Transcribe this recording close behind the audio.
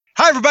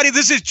everybody.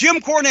 This is Jim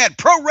Cornette,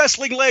 pro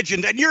wrestling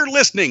legend, and you're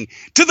listening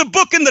to the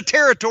Book in the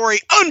Territory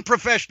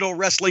Unprofessional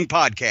Wrestling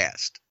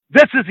Podcast.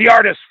 This is the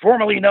artist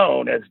formerly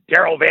known as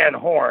Daryl Van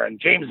Horn,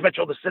 James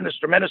Mitchell, the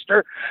Sinister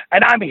Minister,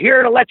 and I'm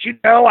here to let you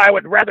know I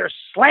would rather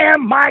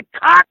slam my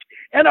cock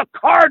in a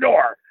car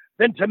door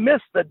than to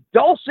miss the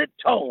dulcet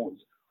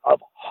tones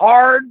of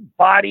Hard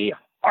Body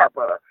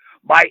Harper,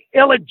 my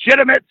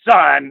illegitimate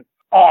son,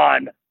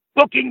 on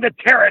Booking the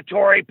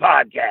Territory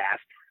podcast.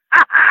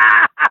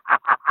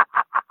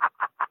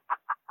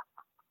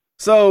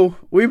 So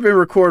we've been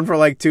recording for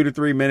like 2 to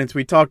 3 minutes.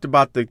 We talked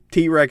about the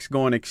T-Rex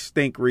going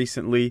extinct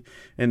recently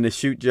and the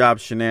shoot job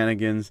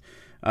shenanigans.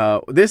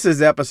 This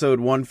is episode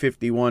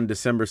 151,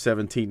 December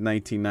 17th,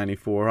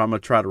 1994. I'm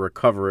going to try to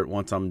recover it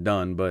once I'm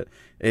done, but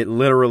it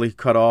literally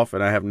cut off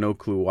and I have no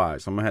clue why.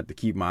 So I'm going to have to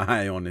keep my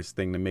eye on this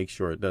thing to make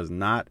sure it does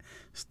not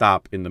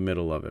stop in the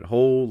middle of it.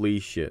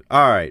 Holy shit.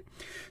 All right.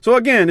 So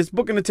again, it's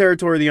Booking the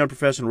Territory, the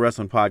Unprofessional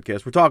Wrestling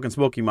Podcast. We're talking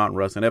Smoky Mountain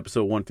Rasslin,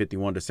 episode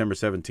 151, December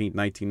 17th,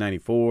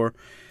 1994.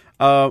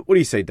 What do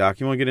you say, Doc?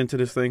 You want to get into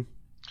this thing?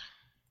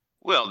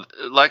 Well,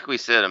 like we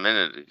said a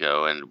minute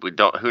ago, and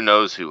who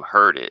knows who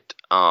heard it.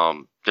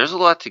 There's a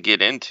lot to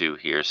get into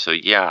here. So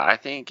yeah, I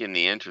think in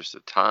the interest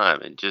of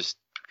time, and just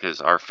because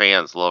our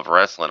fans love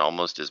wrestling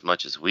almost as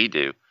much as we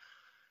do,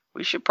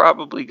 we should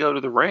probably go to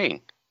the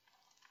ring.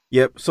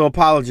 Yep. So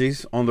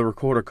apologies on the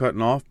recorder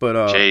cutting off, but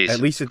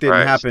at least it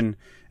didn't happen.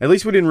 At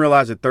least we didn't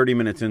realize it 30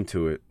 minutes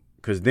into it,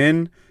 because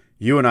then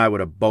you and I would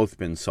have both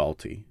been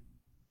salty.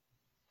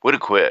 Would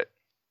have quit.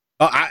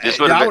 I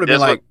would have been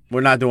like,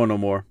 we're not doing no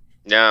more.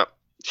 No,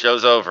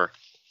 show's over.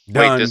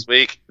 Done.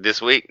 Wait,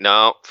 this week?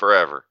 No,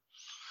 forever.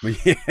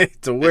 Yeah,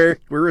 so we're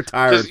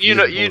retired. Because you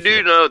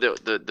do know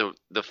that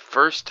the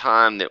first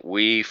time that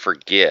we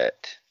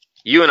forget,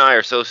 you and I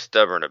are so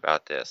stubborn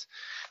about this,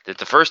 that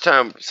the first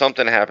time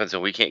something happens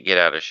and we can't get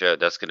out of a show,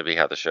 that's going to be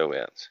how the show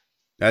ends.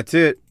 That's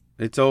it.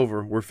 It's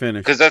over. We're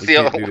finished. Because that's the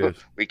other.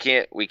 We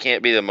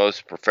can't be the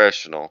most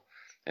professional,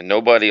 and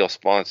nobody will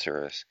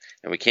sponsor us,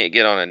 and we can't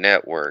get on a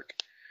network.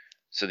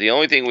 So the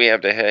only thing we have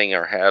to hang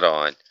our hat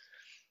on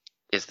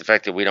is the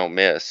fact that we don't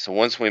miss. So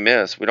once we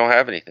miss, we don't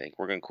have anything.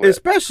 We're gonna quit.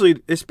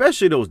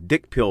 Especially those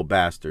dick pill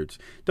bastards.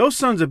 Those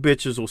sons of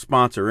bitches will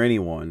sponsor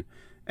anyone,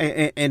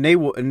 and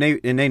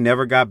they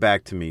never got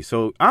back to me.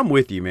 So I'm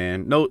with you,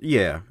 man. No,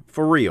 yeah,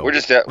 for real.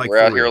 We're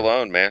out here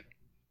alone, man.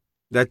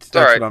 That's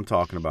what I'm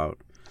talking about.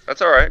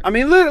 That's all right. I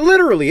mean,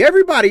 literally,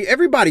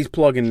 everybody's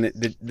plugging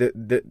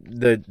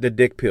the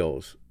dick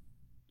pills.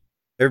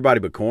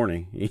 Everybody but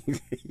Corny.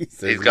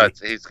 He's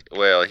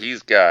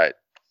got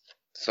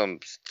some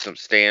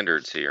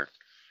standards here.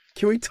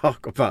 Can we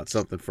talk about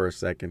something for a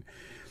second?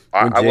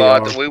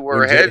 We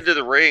were headed to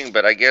the ring,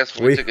 but I guess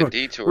we took a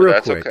detour.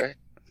 That's quick. Okay.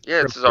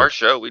 Yeah, this is our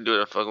show. We do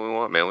what the fuck we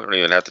want, man. We don't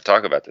even have to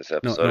talk about this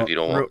episode if you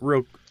don't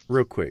want.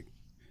 Real quick.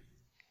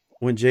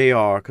 When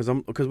JR, because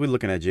we're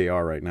looking at JR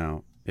right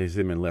now, is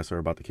him and Les are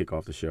about to kick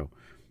off the show.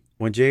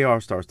 When JR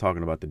starts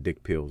talking about the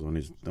dick pills on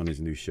his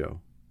new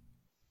show.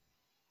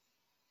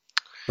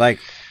 Like,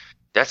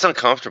 that's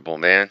uncomfortable,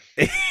 man.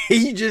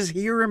 You just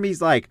hear him.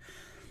 He's like,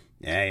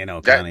 yeah, you know,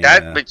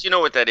 but you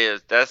know what that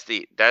is? That's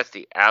the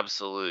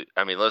absolute.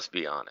 I mean, let's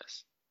be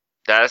honest.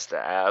 That's the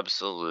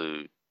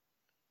absolute,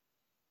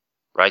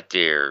 right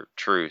there,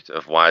 truth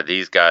of why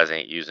these guys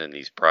ain't using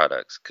these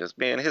products. Because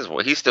man,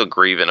 he's still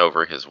grieving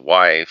over his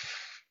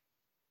wife.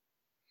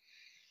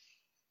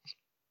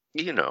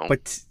 You know,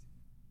 but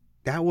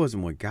that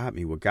wasn't what got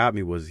me. What got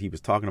me was he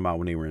was talking about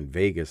when they were in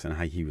Vegas and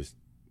how he was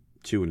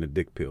chewing the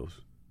dick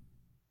pills.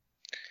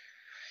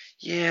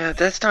 Yeah,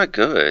 that's not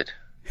good.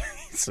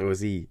 So is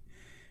he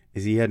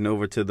heading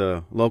over to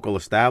the local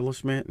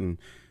establishment and?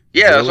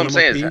 Yeah, that's what I'm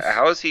saying.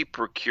 How is he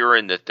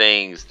procuring the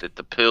things that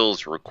the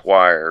pills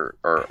require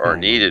or are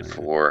needed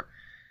for?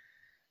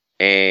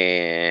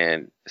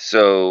 And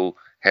so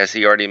has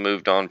he already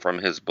moved on from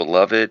his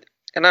beloved?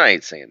 And I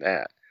ain't saying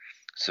that.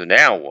 So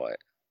now what?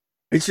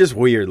 It's just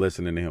weird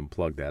listening to him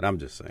plug that. I'm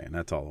just saying.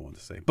 That's all I want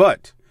to say.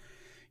 But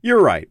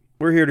you're right.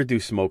 We're here to do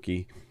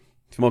Smoky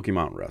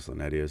Mountain Rasslin,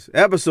 that is.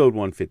 Episode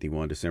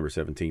 151, December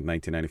 17th,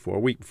 1994, a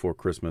week before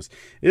Christmas.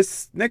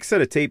 This next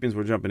set of tapings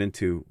we're jumping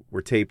into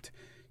were taped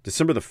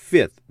December the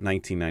 5th,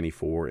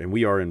 1994, and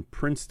we are in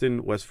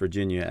Princeton, West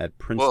Virginia at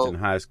Princeton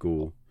High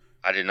School.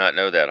 I did not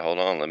know that. Hold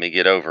on. Let me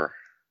get over.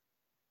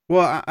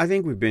 Well, I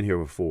think we've been here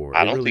before.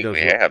 I don't think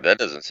we have. That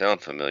doesn't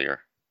sound familiar.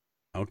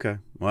 Okay.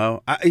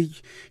 Well,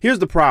 here's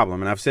the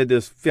problem, and I've said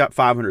this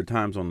 500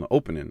 times on the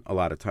opening a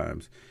lot of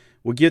times.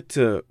 We'll get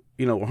to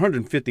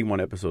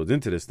 151 episodes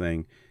into this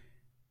thing,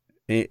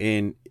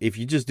 and if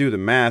you just do the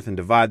math and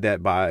divide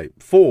that by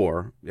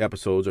 4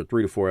 episodes or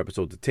 3 to 4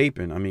 episodes of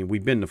taping, I mean,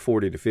 we've been to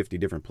 40 to 50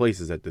 different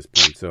places at this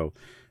point, so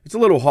it's a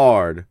little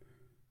hard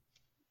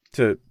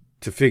to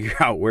figure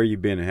out where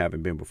you've been and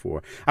haven't been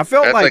before. I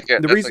felt like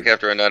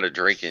after a night of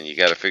drinking, you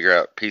got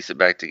to piece it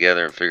back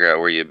together and figure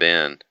out where you've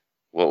been.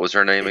 What was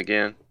her name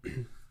again?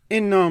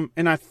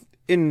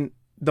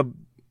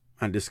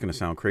 I'm just going to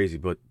sound crazy,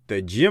 but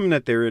the gym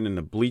that they're in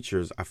the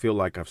bleachers, I feel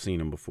like I've seen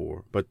them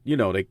before. But,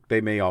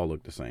 they may all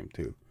look the same,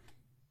 too.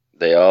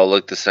 They all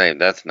look the same.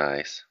 That's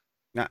nice.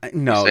 No,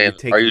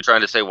 Are you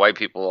trying to say white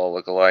people all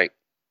look alike?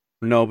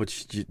 No, but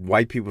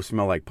white people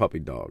smell like puppy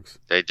dogs.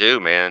 They do,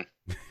 man.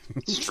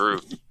 It's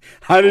true.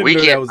 I didn't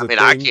know that was a thing.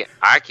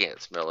 I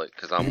can't smell it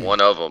because I'm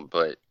one of them.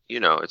 But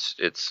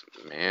it's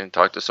man.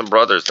 Talk to some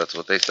brothers. That's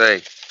what they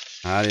say.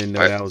 I didn't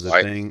know that was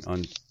a thing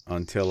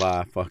until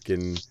I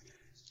fucking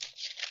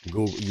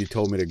Google. You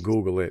told me to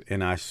Google it,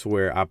 and I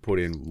swear I put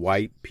in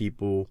white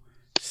people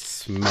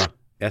SM,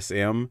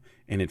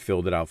 and it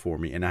filled it out for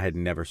me, and I had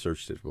never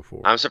searched it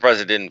before. I'm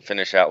surprised it didn't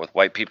finish out with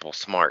white people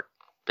smart.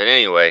 But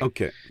anyway,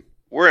 okay.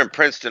 We're in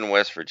Princeton,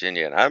 West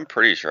Virginia, and I'm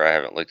pretty sure I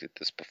haven't looked at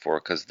this before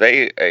because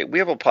we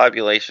have a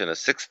population of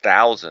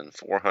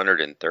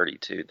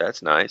 6,432.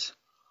 That's nice.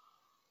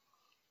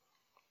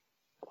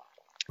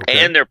 Okay.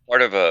 And they're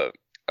part of a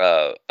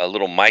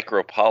little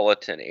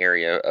micropolitan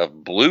area of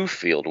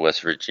Bluefield,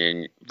 West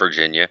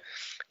Virginia.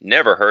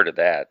 Never heard of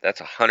that. That's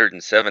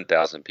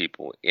 107,000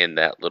 people in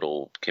that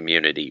little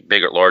community,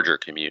 larger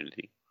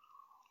community.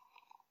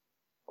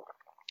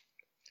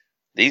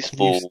 These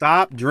fools. You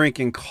stop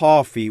drinking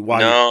coffee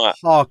while you're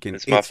talking.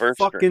 It's my first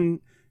fucking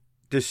drink.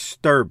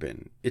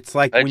 Disturbing. It's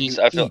like I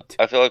feel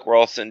like we're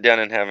all sitting down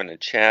and having a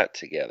chat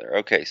together.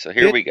 Okay, so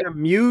here we go. Hit the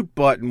mute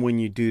button when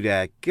you do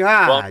that.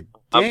 God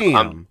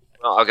damn.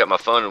 I've got my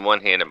phone in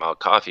one hand and my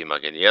coffee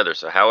mug in the other.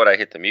 So how would I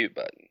hit the mute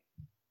button?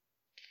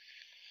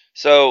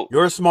 So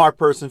you're a smart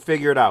person.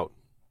 Figure it out.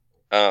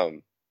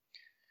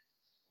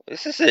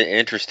 This is an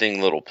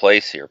interesting little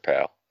place here,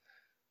 pal.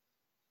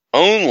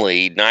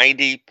 Only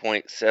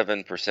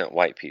 90.7%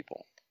 white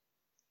people.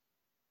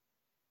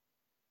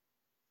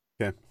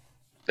 Okay.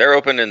 They're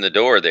opening the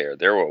door there.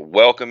 They're a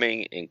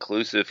welcoming,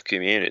 inclusive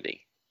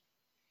community.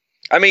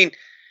 I mean,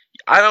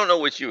 I don't know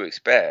what you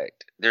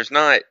expect. There's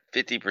not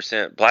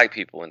 50% black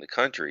people in the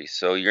country,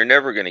 so you're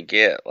never going to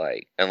get,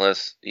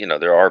 unless,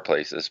 there are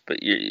places, but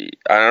I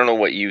don't know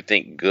what you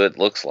think good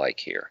looks like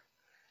here.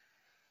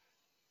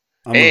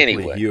 I'm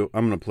going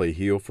to play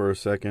heel for a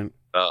second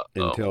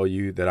and tell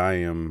you that I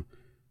am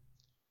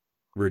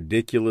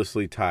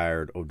ridiculously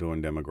tired of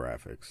doing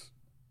demographics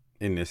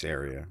in this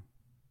area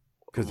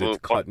because it's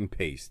cut and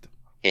paste.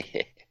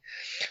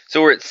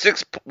 So we're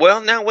at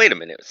now wait a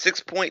minute,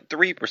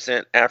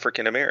 6.3%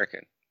 African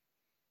American.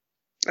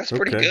 That's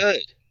pretty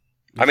good.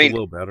 That's a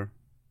little better.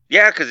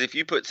 Yeah, because if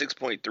you put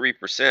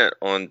 6.3%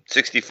 on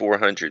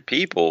 6,400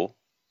 people,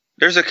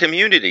 there's a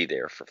community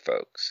there for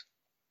folks.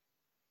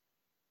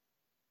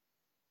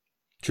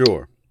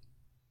 Sure.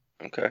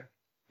 Okay.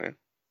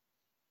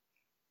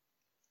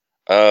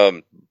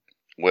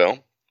 Well,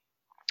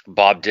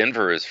 Bob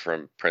Denver is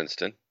from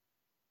Princeton.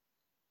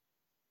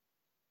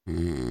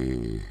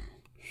 You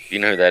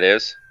know who that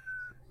is?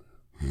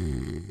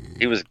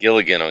 He was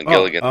Gilligan on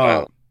Gilligan's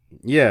Island.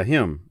 Yeah,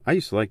 him. I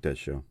used to like that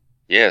show.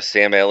 Yeah,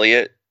 Sam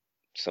Elliott.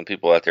 Some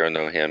people out there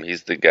know him.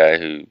 He's the guy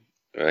who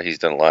he's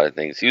done a lot of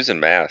things. He was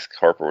in Mask.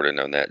 Harper would have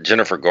known that.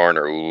 Jennifer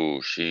Garner.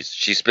 Ooh, she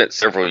spent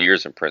several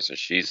years in Princeton.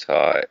 She's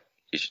hot.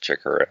 You should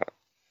check her out.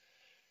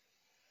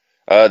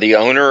 The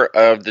owner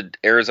of the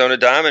Arizona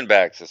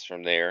Diamondbacks is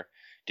from there.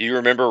 Do you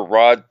remember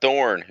Rod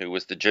Thorne, who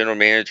was the general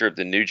manager of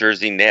the New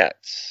Jersey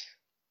Nets?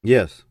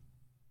 Yes.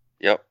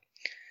 Yep.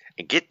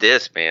 And get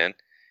this, man.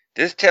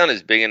 This town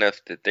is big enough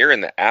that they're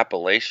in the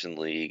Appalachian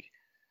League.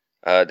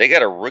 They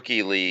got a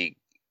rookie league,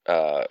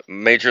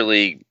 major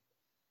league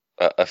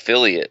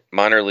affiliate,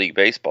 minor league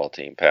baseball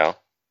team, pal,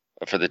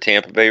 for the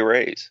Tampa Bay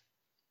Rays.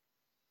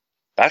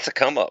 That's a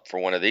come up for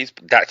one of these.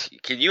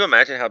 Can you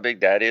imagine how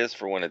big that is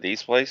for one of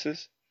these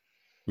places?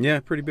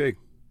 Yeah, pretty big.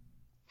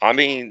 I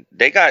mean,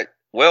 they got,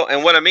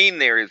 and what I mean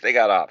there is they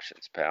got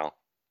options, pal.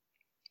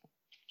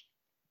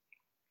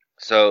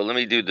 So let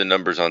me do the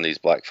numbers on these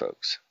black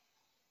folks.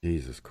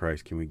 Jesus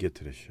Christ, can we get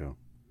to this show?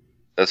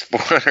 That's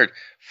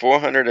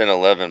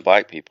 411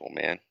 black people,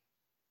 man.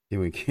 Can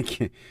we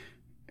get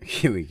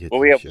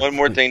we have one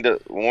more thing to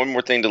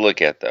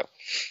look at, though.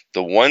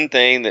 The one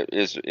thing that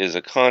is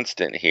a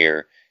constant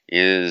here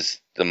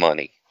is the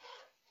money.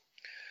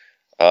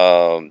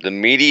 The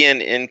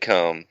median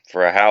income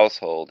for a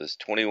household is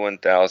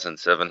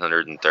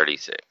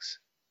 $21,736.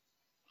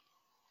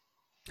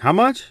 How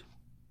much?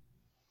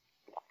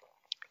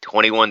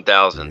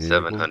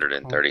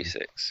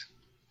 $21,736.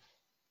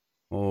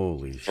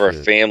 Holy shit. For a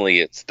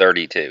family, it's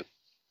 $32.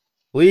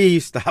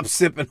 Please stop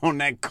sipping on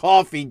that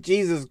coffee.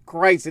 Jesus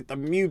Christ, hit the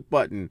mute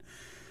button.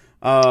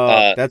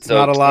 That's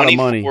not a lot of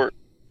money.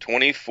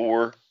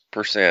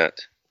 24%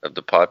 of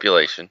the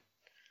population,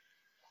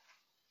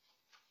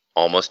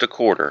 almost a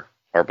quarter,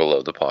 are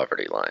below the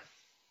poverty line.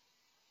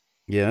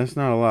 Yeah, that's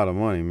not a lot of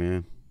money,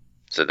 man.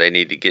 So they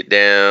need to get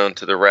down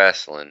to the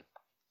wrestling.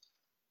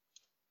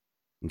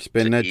 And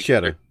spend that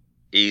cheddar.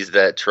 Ease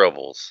that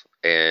troubles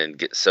and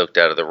get soaked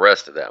out of the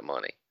rest of that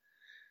money.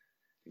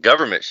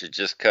 Government should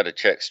just cut a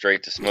check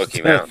straight to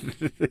Smoky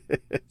Mountain.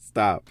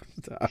 Stop.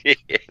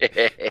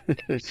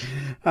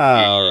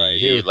 All right.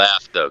 You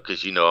laugh, though,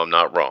 because you know I'm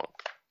not wrong.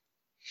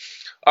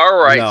 All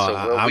right, No,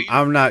 so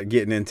I'm not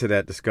getting into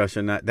that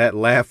discussion. That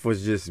laugh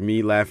was just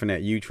me laughing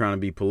at you trying to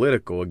be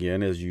political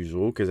again, as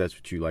usual, because that's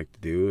what you like to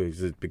do.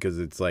 Is it because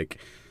it's like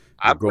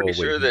the go away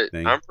heat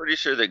thing? I'm pretty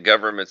sure that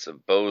governments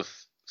of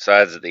both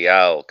sides of the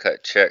aisle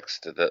cut checks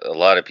to a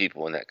lot of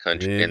people in that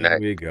country. There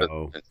we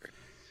go.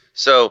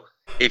 So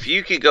if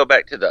you could go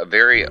back to the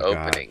very Oh,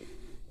 God. opening,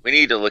 we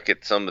need to look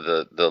at some of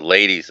the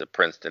ladies of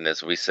Princeton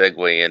as we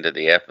segue into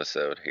the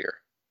episode here.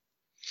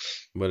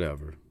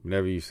 Whatever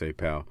you say,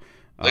 pal.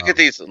 Look at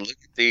these. Look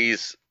at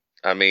these.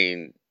 I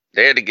mean,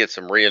 they had to get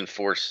some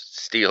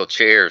reinforced steel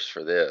chairs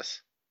for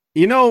this.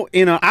 You know,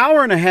 in an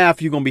hour and a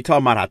half, you're going to be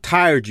talking about how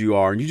tired you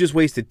are, and you just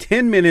wasted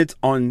 10 minutes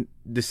on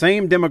the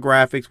same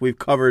demographics we've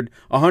covered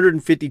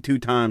 152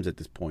 times at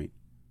this point.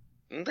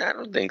 I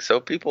don't think so.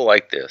 People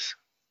like this.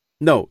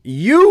 No,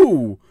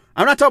 you.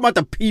 I'm not talking about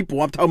the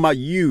people. I'm talking about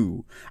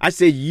you. I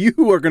said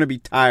you are going to be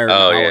tired in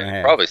an hour and a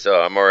half. Probably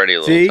so. I'm already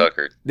a little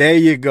tuckered. There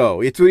you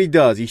go. It's what he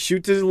does. He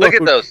shoots his load. Look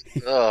at those.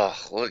 Ugh,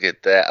 look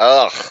at that.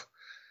 Ugh.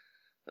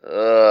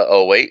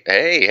 Oh, wait.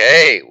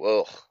 Hey.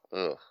 Whoa.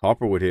 Ugh.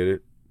 Harper would hit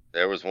it.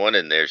 There was one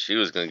in there. She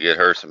was going to get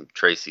her some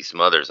Tracy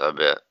Smothers, I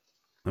bet.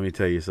 Let me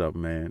tell you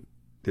something, man.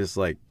 This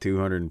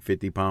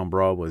 250-pound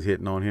broad was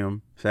hitting on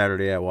him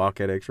Saturday at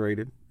Wildcat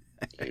X-Rated.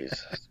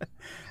 Jesus.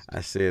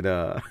 I said,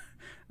 I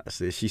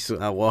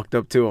walked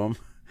up to him.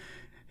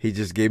 He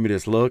just gave me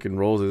this look and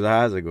rolls his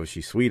eyes. I go,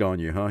 she's sweet on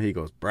you, huh? He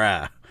goes,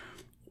 brah,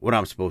 what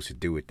I'm supposed to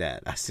do with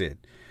that? I said,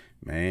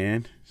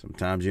 man,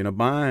 sometimes you're in a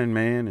bind,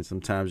 man, and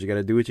sometimes you got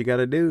to do what you got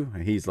to do.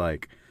 And he's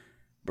like,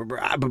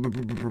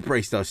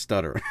 he starts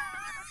stuttering.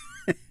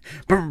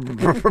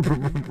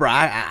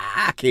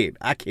 I can't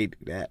do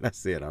that. I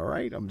said, all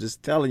right, I'm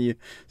just telling you,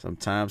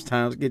 sometimes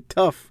times get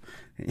tough.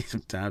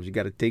 Sometimes you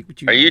got to take what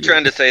you. Are you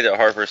trying to say that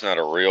Harper's not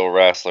a real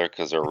wrestler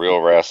because a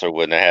real wrestler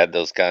wouldn't have had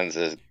those kinds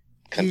of,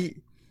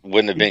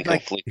 wouldn't have been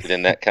conflicted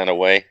in that kind of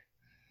way?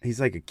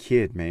 He's like a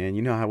kid, man.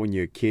 You know how when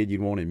you're a kid you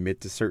won't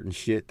admit to certain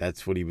shit?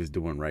 That's what he was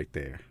doing right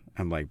there.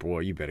 I'm like,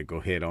 boy, you better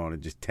go head on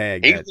and just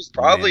tag. He was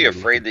probably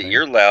afraid that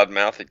your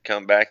loudmouth would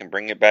come back and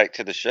bring it back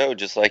to the show,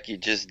 just like you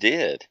just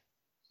did.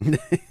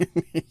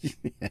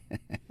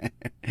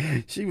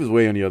 She was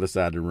way on the other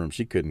side of the room.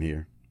 She couldn't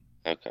hear.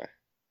 Okay.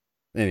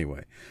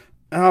 Anyway.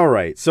 All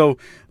right. So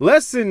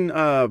Les and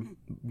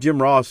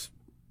Jim Ross,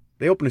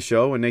 they open the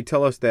show and they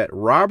tell us that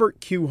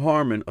Robert Q.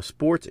 Harmon, a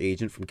sports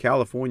agent from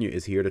California,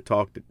 is here to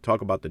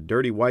talk about the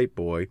Dirty White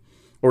Boy,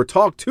 or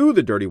talk to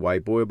the Dirty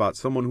White Boy about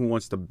someone who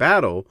wants to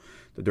battle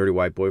the Dirty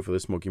White Boy for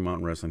the Smoky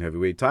Mountain Rasslin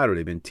Heavyweight title.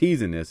 They've been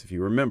teasing this, if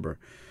you remember.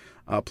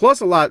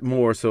 Plus a lot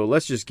more, so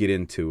let's just get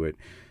into it.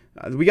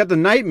 We got the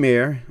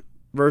Nightmare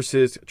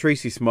versus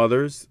Tracy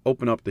Smothers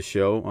open up the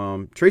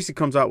show. Tracy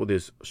comes out with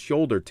his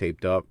shoulder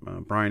taped up.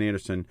 Brian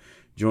Anderson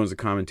joins the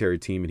commentary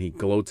team, and he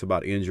gloats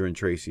about injuring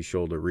Tracy's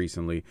shoulder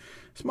recently.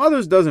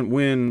 Smothers doesn't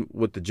win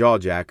with the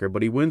jawjacker,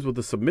 but he wins with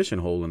a submission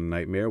hold in the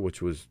Nightmare,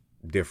 which was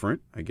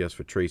different, I guess,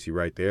 for Tracy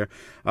right there.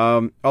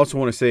 Also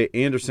want to say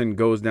Anderson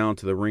goes down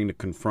to the ring to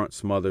confront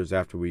Smothers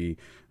after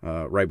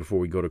right before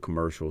we go to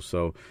commercial.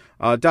 So,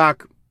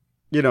 Doc,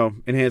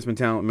 enhancement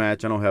talent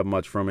match. I don't have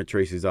much from it.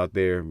 Tracy's out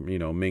there,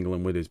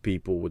 mingling with his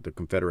people with the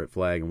Confederate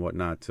flag and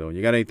whatnot. So,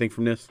 you got anything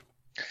from this?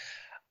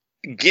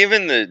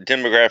 Given the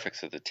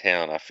demographics of the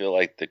town, I feel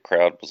like the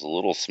crowd was a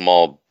little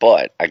small,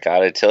 but I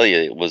got to tell you,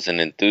 it was an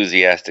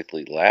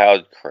enthusiastically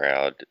loud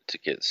crowd to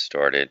get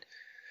started.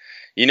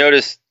 You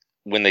notice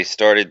when they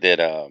started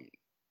that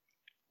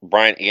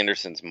Brian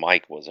Anderson's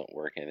mic wasn't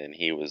working, and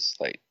he was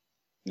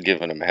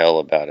giving him hell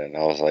about it. And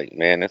I was like,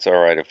 man, it's all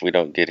right if we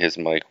don't get his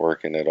mic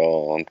working at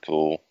all. I'm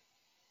cool.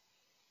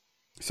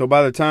 So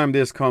by the time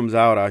this comes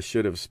out, I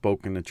should have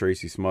spoken to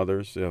Tracy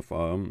Smothers if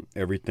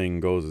everything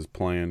goes as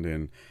planned.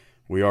 And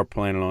we are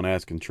planning on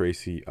asking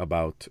Tracy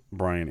about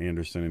Brian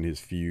Anderson and his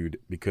feud,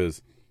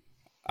 because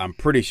I'm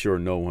pretty sure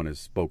no one has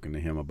spoken to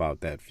him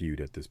about that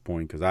feud at this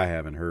point, because I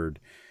haven't heard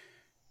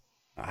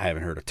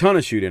a ton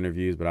of shoot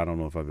interviews, but I don't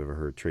know if I've ever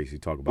heard Tracy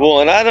talk about it.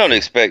 Well, and I don't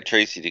expect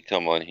Tracy to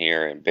come on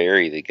here and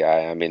bury the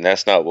guy. I mean,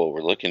 that's not what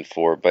we're looking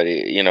for. But,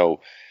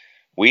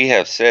 we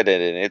have said it,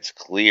 and it's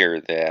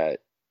clear that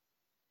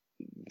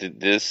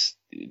this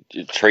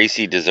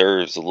Tracy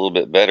deserves a little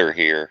bit better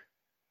here.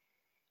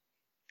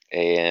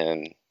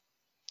 And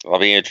I'll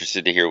be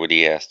interested to hear what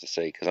he has to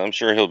say, because I'm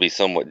sure he'll be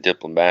somewhat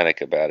diplomatic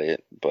about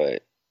it.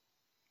 But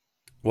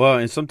well,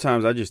 and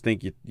sometimes I just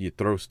think you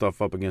throw stuff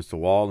up against the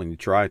wall and you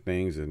try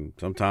things, and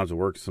sometimes it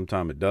works,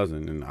 sometimes it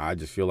doesn't. And I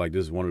just feel like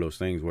this is one of those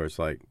things where it's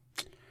like,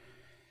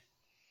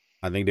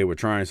 I think they were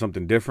trying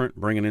something different,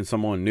 bringing in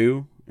someone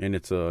new, and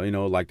it's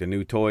like the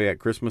new toy at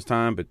Christmas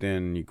time, but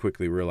then you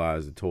quickly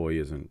realize the toy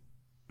isn't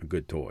a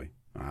good toy.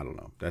 I don't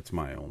know. That's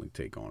my only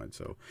take on it.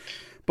 So,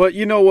 but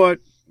you know what?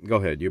 Go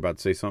ahead. You're about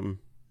to say something?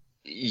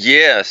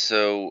 Yeah.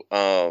 So,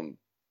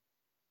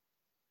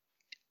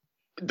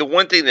 the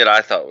one thing that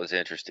I thought was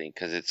interesting,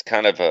 because it's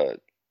kind of a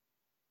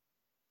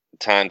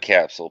time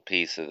capsule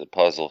piece of the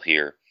puzzle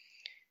here,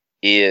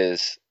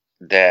 is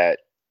that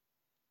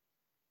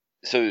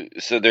So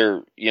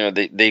they're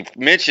they've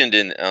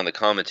mentioned on the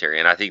commentary,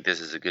 and I think this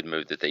is a good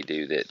move that they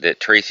do, that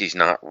Tracy's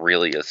not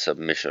really a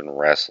submission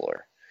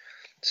wrestler.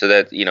 So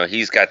that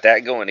he's got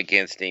that going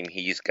against him.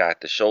 He's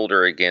got the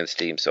shoulder against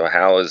him. So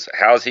how is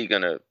he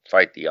going to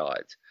fight the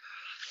odds?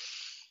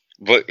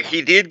 But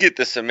he did get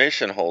the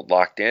submission hold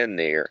locked in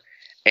there,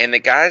 and the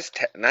guy's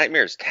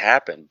Nightmare's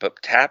tapping,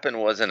 but tapping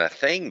wasn't a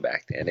thing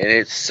back then, and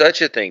it's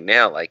such a thing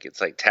now. Like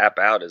it's like tap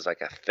out is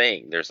like a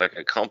thing. There's like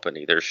a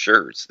company. There's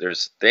shirts.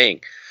 There's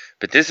thing.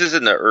 But this is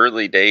in the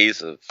early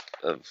days of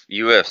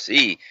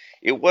UFC.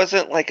 It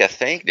wasn't like a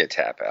thing to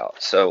tap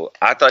out. So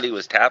I thought he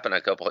was tapping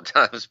a couple of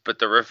times, but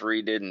the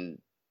referee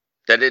didn't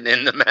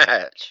end the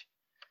match.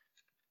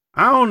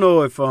 I don't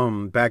know if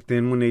back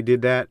then when they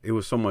did that, it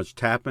was so much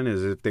tapping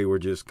as if they were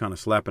just kind of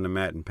slapping the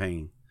mat in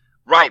pain.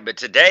 Right, but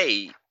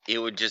today it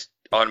would just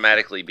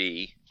automatically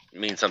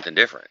mean something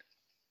different.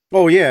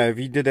 Oh yeah, if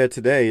you did that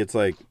today, it's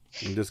like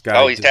this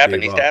guy. Oh, he's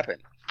tapping. He's tapping.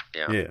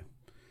 Yeah. Yeah.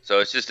 So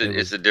it's just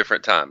it's a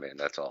different time, man.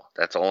 That's all.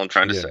 That's all I'm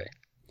trying to say.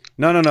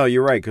 No.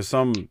 You're right, because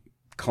some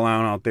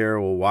clown out there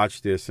will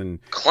watch this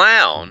and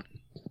clown.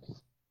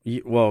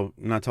 Well,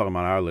 I'm not talking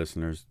about our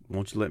listeners.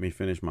 Won't you let me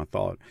finish my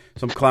thought?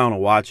 Some clown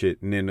will watch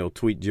it and then they'll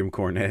tweet Jim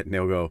Cornette and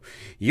they'll go,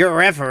 "Your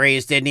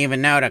referees didn't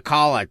even know to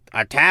call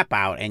a tap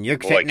out, and you're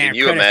sitting there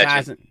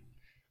criticizing."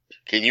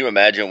 Can you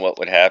imagine what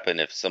would happen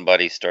if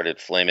somebody started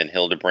flaming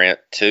Hildebrandt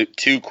to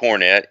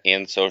Cornette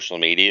in social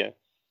media?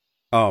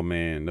 Oh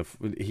man,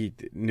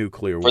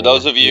 nuclear war. For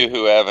those of you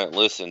who haven't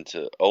listened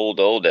to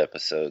old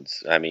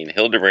episodes, I mean,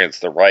 Hildebrandt's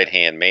the right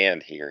hand man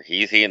here.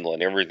 He's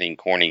handling everything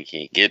Corny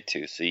can't get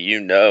to,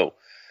 so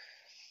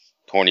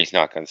Corny's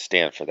not going to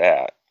stand for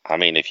that. I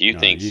mean, if you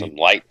think some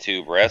light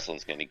tube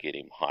wrestling's going to get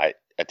him hot,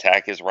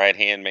 attack his right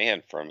hand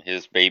man from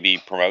his baby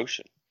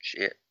promotion.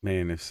 Shit.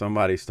 Man, if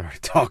somebody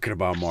started talking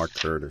about Mark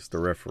Curtis, the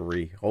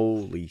referee,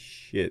 holy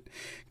shit,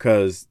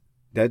 because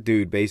that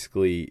dude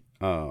basically.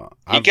 He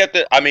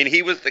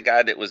was the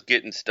guy that was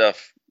getting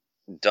stuff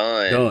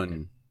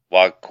done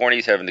while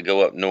Corny's having to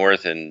go up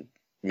north and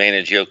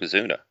manage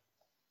Yokozuna.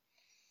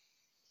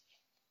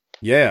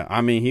 Yeah,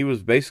 I mean, he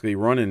was basically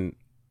running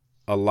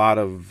a lot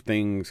of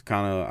things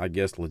kind of, I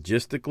guess,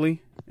 logistically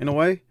in a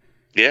way.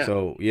 Yeah.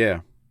 So, yeah.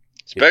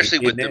 Especially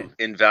with the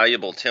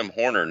invaluable Tim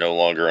Horner no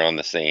longer on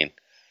the scene.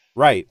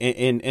 Right.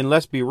 And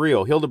let's be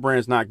real,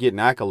 Hildebrandt's not getting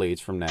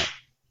accolades from that.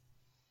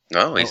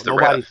 No, he's the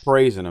ref. Nobody's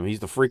praising him. He's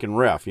the freaking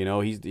ref.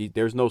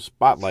 There's no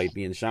spotlight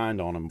being shined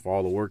on him for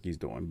all the work he's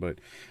doing. But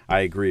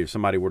I agree. If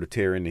somebody were to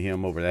tear into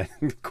him over that,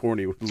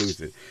 Corny would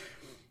lose it.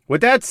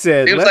 With that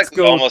said, let's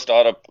go. We almost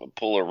ought to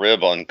pull a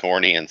rib on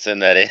Corny and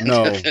send that in.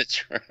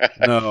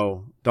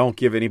 No, don't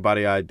give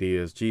anybody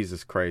ideas.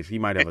 Jesus Christ, he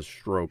might have a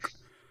stroke.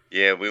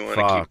 Yeah, we want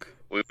to keep.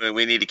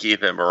 We need to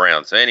keep him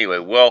around. So anyway,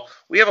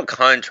 we have a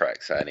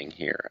contract signing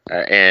here,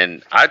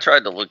 and I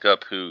tried to look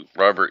up who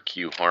Robert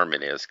Q.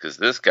 Harmon is because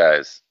this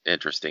guy's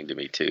interesting to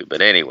me too.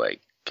 But anyway,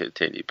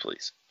 continue,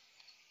 please.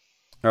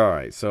 All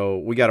right, so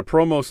we got a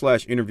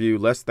promo/interview.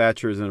 Les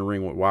Thatcher is in the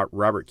ring with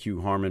Robert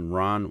Q. Harmon,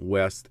 Ron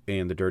West,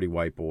 and the Dirty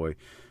White Boy.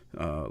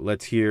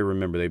 Let's hear.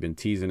 Remember, they've been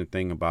teasing a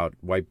thing about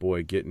White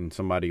Boy getting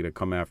somebody to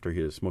come after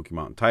his Smoky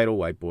Mountain title.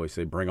 White Boy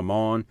said, "Bring him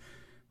on."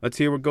 Let's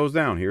hear what goes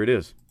down. Here it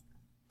is.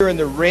 Here in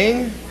the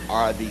ring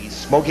are the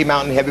Smoky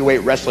Mountain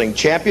Heavyweight Wrestling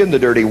Champion, the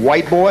Dirty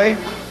White Boy,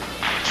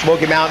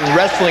 Smoky Mountain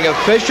Wrestling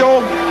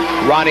Official,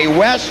 Ronnie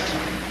West,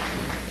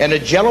 and a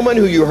gentleman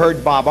who you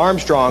heard Bob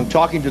Armstrong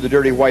talking to the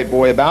Dirty White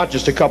Boy about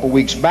just a couple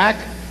weeks back,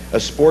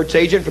 a sports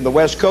agent from the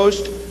West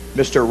Coast,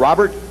 Mr.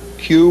 Robert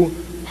Q.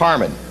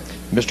 Harmon.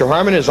 Mr.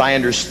 Harmon, as I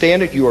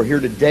understand it, you are here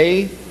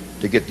today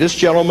to get this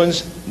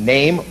gentleman's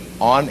name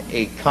on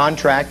a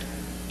contract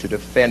to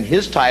defend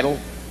his title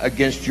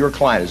against your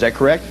client. Is that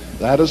correct?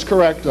 That is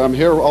correct. I'm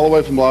here all the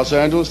way from Los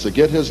Angeles to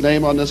get his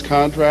name on this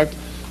contract.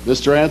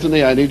 Mr.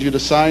 Anthony, I need you to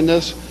sign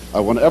this. I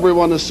want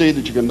everyone to see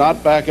that you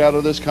cannot back out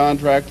of this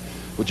contract.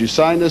 Would you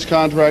sign this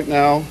contract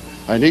now?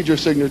 I need your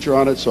signature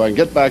on it so I can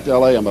get back to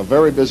LA. I'm a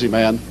very busy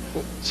man.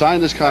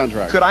 Sign this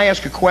contract. Could I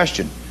ask a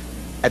question?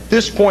 At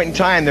this point in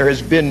time, there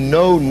has been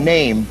no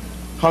name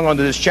hung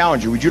onto this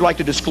challenger. Would you like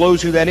to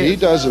disclose who that is? He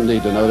doesn't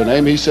need to know the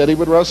name. He said he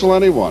would wrestle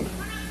anyone.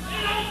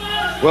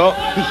 Well,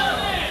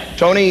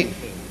 Tony,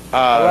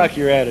 I like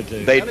your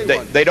attitude.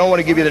 They don't want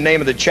to give you the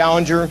name of the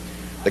challenger.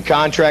 The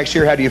contract's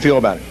here. How do you feel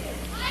about it?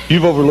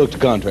 You've overlooked the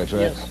contracts,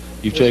 right? Yes.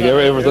 You've checked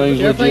everything's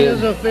legit? Everything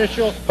is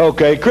official.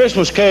 Okay,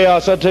 Christmas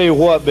Chaos, I tell you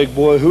what, big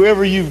boy,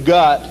 whoever you've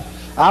got,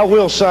 I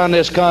will sign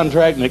this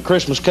contract, and at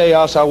Christmas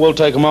Chaos, I will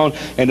take them on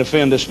and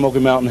defend this Smoky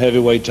Mountain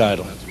heavyweight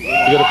title. You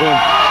got a pen?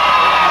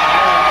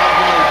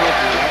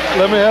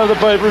 Let me have the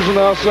papers and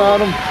I'll sign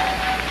them.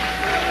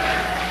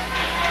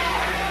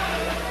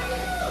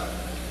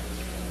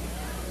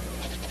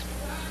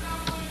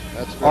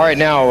 All right,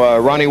 now,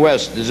 Ronnie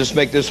West, does this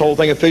make this whole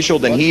thing official?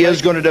 Then he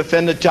is going to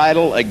defend the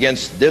title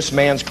against this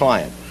man's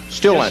client.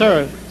 Still, yes,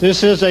 sir.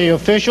 This is an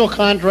official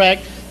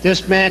contract.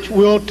 This match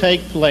will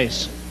take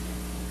place.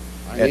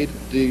 I need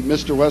the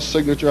Mr. West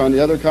signature on the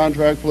other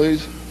contract,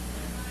 please.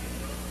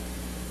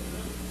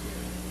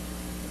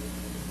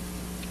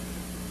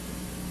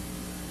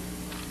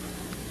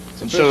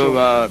 It's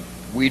So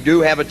we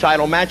do have a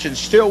title match, and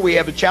still we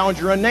have a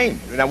challenger unnamed.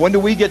 Now, when do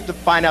we get to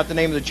find out the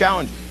name of the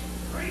challenger?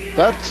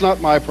 That's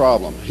not my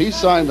problem. He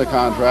signed the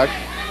contract,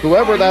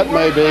 whoever that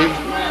may be.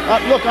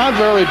 Look, I'm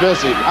very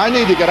busy. I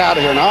need to get out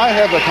of here. Now, I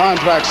have the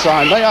contract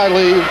signed. May I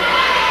leave?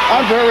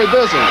 I'm very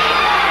busy.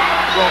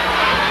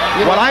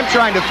 What I'm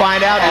trying to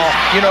find out is,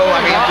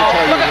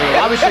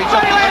 obviously... It's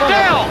Buddy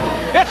Landell!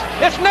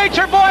 It's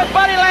Nature Boy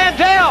Buddy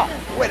Landell!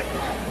 Wait.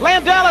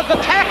 Landell is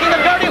attacking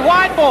the Dirty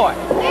White Boy.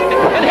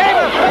 And here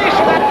to face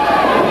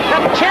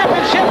that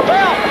championship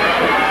belt.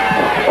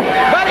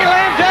 Buddy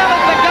Landell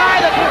is the guy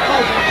that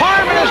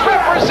Harmon is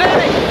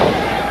representing.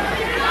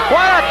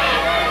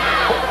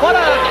 What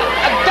a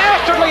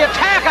dastardly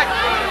attack.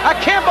 I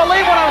can't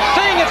believe what I'm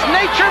seeing. It's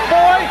Nature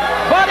Boy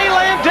Buddy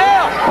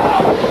Landell.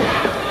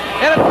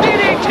 And a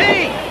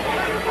DDT.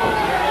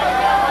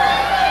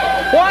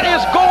 What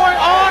is going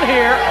on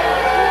here?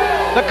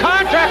 The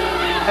contract.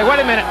 Hey,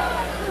 wait a minute.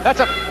 That's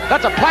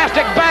a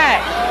plastic bag.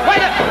 Wait,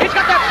 he's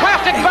got that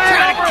plastic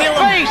bag over his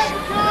face.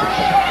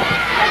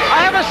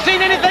 I haven't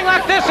seen anything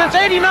like this since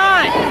 '89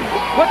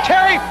 with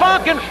Terry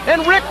Funk and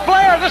Ric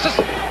Flair. This is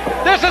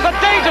a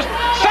dangerous.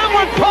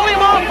 Someone pull him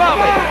off of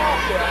him.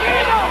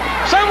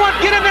 Someone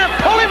get in there and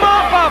pull him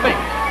off of him.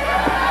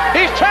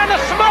 He's trying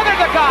to smother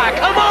the guy.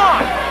 Come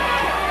on.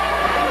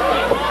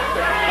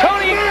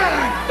 Tony,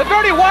 the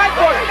Dirty White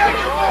Boy,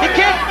 you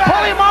can't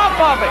pull him off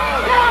of it.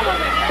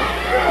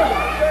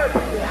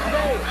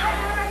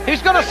 He's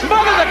going to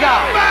smother the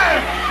guy.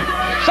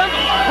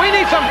 We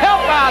need some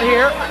help out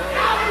here.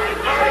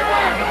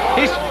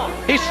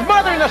 He's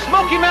smothering the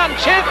Smoky Mountain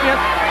champion.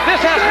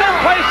 This has no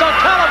place on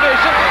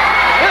television.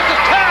 This is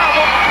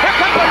terrible. Here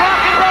comes the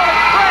Rock and Roll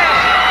Express.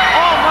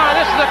 Oh my,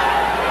 this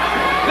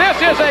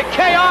is a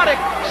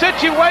chaotic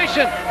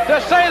situation,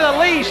 to say the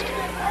least.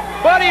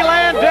 Buddy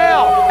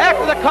Landell,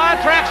 after the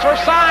contracts were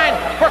signed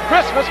for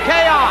Christmas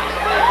chaos,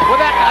 with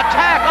that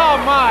attack,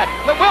 oh my.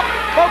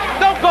 Folks,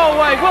 don't go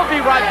away. We'll be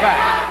right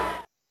back.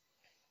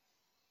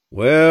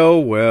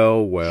 Well,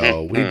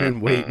 we've been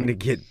waiting to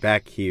get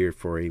back here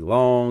for a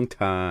long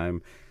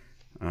time.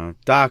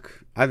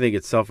 Doc, I think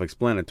it's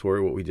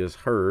self-explanatory what we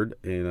just heard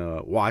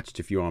and watched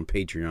if you're on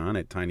Patreon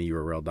at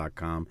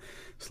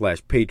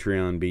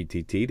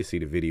tinyurl.com/PatreonBTT to see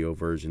the video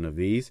version of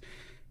these.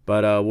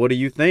 But what do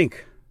you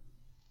think?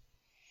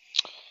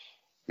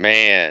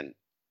 Man,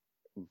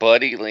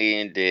 Buddy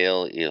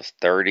Landell is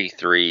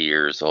 33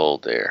 years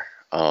old there.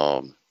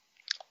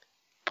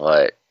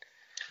 But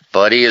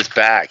Buddy is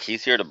back.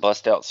 He's here to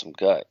bust out some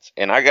guts.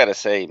 And I got to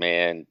say,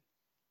 man,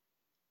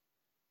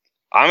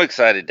 I'm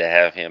excited to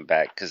have him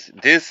back because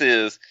there's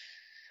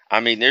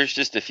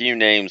just a few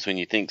names when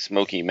you think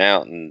Smoky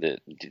Mountain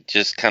that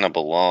just kind of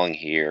belong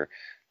here.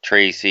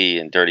 Tracy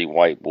and Dirty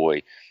White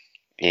Boy.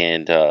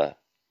 And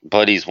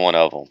Buddy's one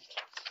of them.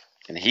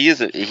 And he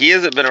hasn't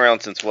been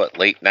around since what,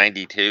 late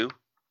 92?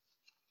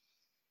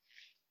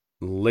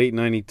 Late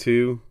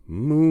 92,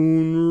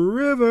 Moon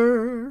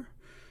River.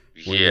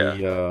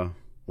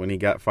 When he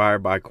got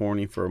fired by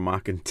Corny for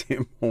mocking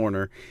Tim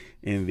Horner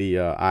in the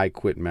I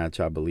Quit match,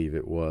 I believe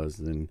it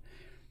was.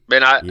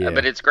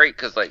 But it's great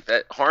because like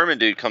that Harmon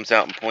dude comes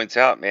out and points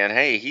out, man,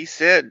 hey, he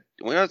said,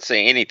 we don't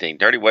say anything.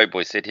 Dirty White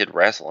Boy said he'd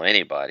wrestle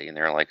anybody. And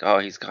they're like, oh,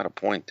 he's got a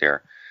point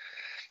there.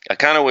 I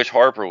kind of wish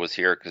Harper was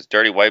here because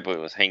Dirty White Boy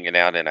was hanging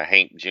out in a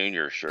Hank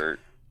Jr. shirt.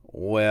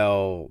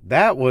 Well,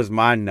 that was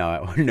my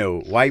note. No,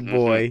 White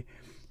Boy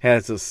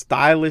has a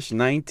stylish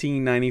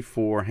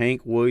 1994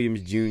 Hank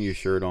Williams Jr.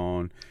 shirt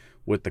on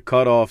with the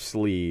cut-off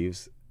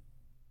sleeves.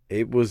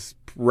 It was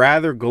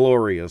rather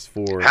glorious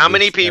for How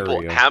many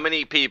people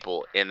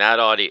in that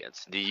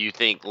audience do you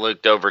think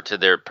looked over to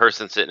their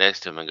person sitting next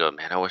to him and go,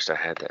 man, I wish I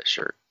had that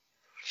shirt?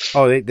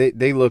 Oh,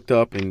 they looked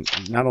up, and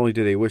not only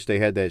did they wish they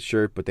had that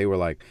shirt, but they were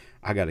like,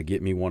 I got to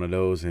get me one of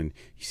those. And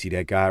you see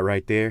that guy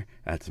right there?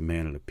 That's a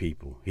man of the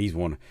people. He's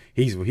one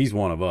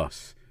of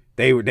us.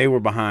 They were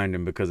behind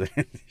him because of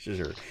that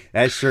shirt.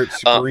 That shirt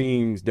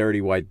screams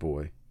Dirty White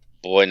Boy.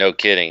 Boy, no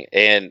kidding.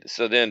 And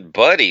so then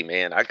Buddy,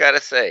 man, I got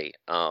to say,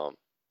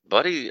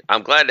 Buddy,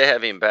 I'm glad to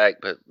have him back,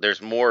 but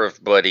there's more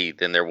of Buddy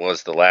than there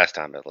was the last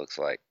time, it looks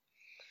like.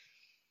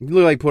 You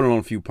look like putting on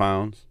a few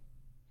pounds.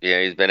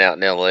 Yeah, he's been out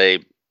in L.A.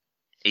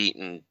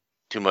 eating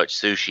too much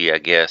sushi, I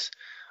guess.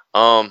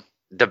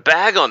 The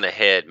bag on the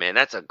head, man,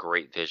 that's a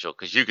great visual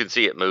because you can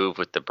see it move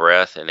with the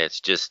breath, and it's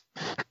just,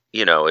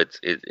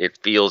 it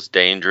feels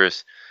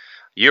dangerous.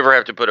 You ever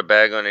have to put a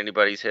bag on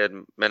anybody's head,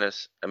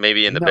 Menace?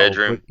 Maybe in the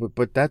bedroom?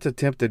 But that's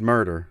attempted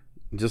murder.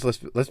 Just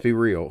let's be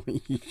real.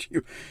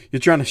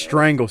 You're trying to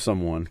strangle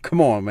someone. Come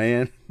on,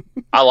 man.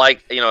 I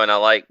like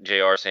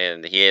JR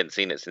saying he hadn't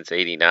seen it since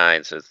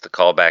 '89, so it's the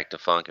callback to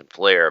Funk and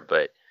Flair.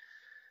 But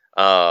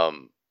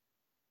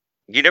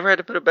you never had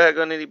to put a bag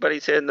on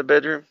anybody's head in the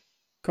bedroom?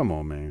 Come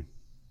on, man.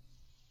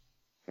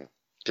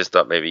 Just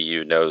thought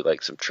maybe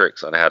like some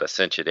tricks on how to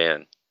cinch it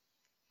in.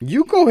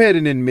 You go ahead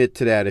and admit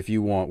to that if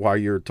you want while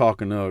you're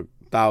talking to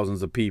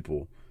thousands of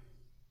people.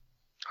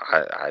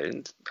 I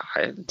didn't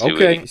do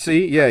okay, anything.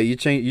 see, yeah, you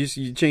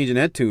changing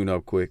that tune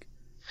up quick.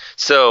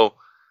 So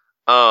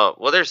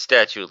Well, there's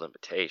statute of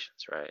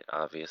limitations, right?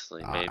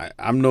 Obviously, maybe.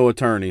 I'm no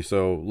attorney,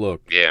 so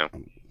look. Yeah.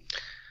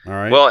 All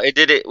right. Well,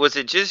 was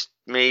it just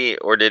me,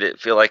 or did it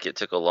feel like it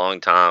took a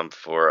long time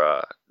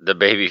for the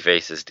baby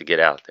faces to get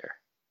out there?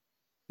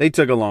 They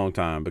took a long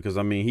time because,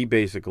 I mean, he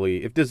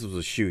basically, if this was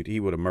a shoot, he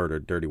would have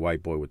murdered Dirty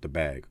White Boy with the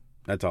bag.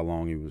 That's how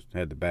long he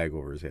had the bag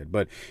over his head.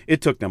 But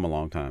it took them a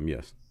long time,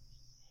 yes.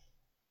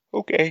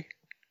 Okay.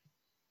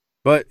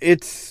 But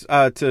it's,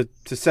 to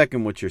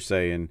second what you're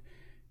saying,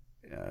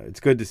 it's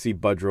good to see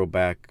Budrow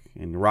back,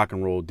 and Rock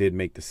and Roll did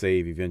make the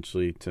save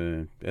eventually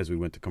as we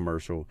went to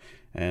commercial.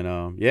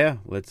 And yeah,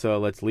 let's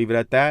leave it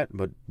at that.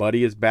 But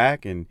Buddy is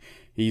back, and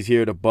he's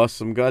here to bust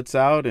some guts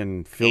out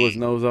and fill his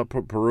nose up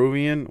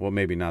Peruvian. Well,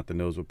 maybe not the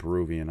nose with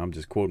Peruvian. I'm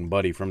just quoting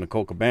Buddy from the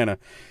Colt Cabana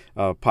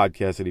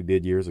podcast that he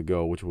did years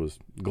ago, which was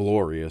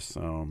glorious.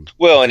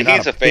 Well, and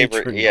he's a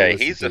favorite. Yeah,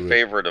 he's a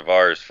favorite of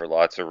ours for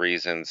lots of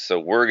reasons. So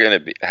we're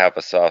going to have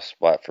a soft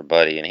spot for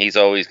Buddy, and he's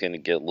always going to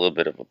get a little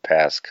bit of a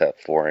pass cut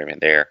for him in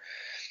there.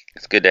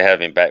 It's good to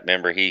have him back.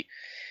 Remember, he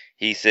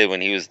said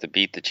when he was the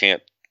Beat the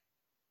Champ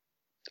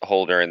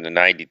holder in the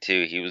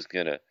 92, he was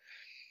going to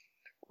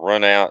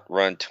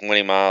run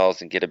 20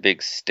 miles and get a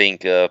big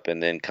stink up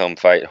and then come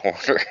fight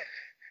Horner.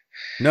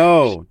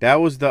 No, that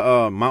was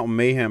the Mountain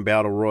Mayhem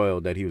Battle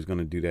Royal that he was going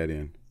to do that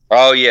in.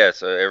 Oh, yeah,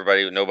 so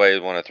nobody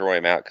would want to throw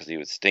him out because he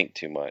would stink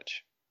too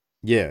much.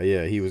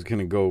 Yeah, he was going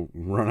to go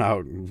run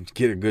out and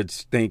get a good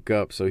stink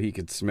up so he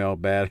could smell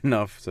bad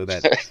enough so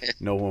that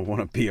no one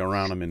want to be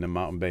around him in the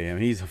Mountain Mayhem.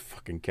 He's a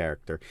fucking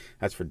character.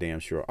 That's for damn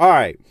sure. All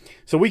right,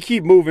 so we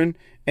keep moving,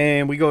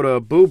 and we go to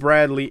Boo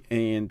Bradley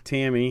and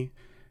Tammy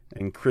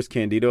and Chris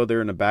Candido.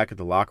 They're in the back of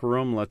the locker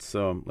room. Let's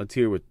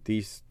hear what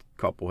these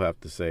couple have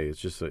to say.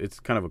 It's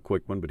kind of a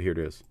quick one, but here it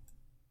is.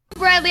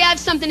 Bradley, I have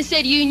something to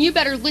say to you, and you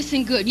better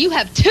listen good. You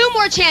have 2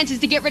 more chances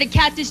to get rid of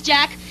Cactus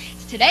Jack.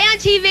 It's today on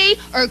TV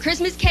or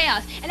Christmas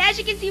Chaos. And as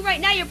you can see right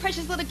now, your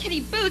precious little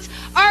kitty Boots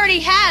already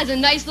has a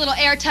nice little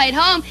airtight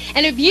home.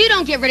 And if you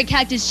don't get rid of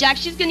Cactus Jack,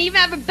 she's going to even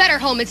have a better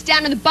home. It's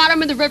down in the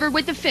bottom of the river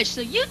with the fish.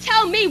 So you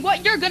tell me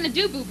what you're going to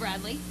do, Boo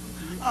Bradley.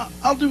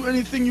 I'll do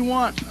anything you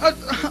want. What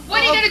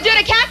are you going to do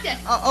to Cactus?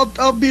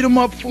 I'll beat him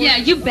up for Yeah,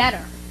 you. you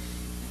better.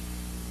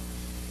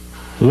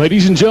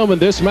 Ladies and gentlemen,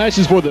 this match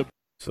is for the...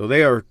 So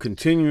they are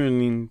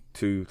continuing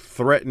to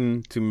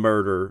threaten to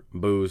murder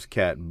Boo's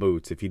cat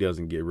Boots if he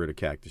doesn't get rid of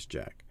Cactus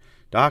Jack.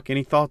 Doc,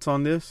 any thoughts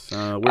on this?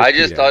 I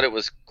just thought it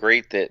was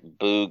great that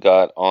Boo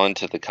got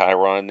onto the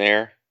Chiron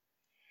there.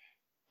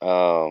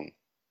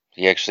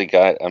 He actually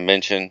got a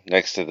mention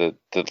next to the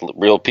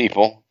real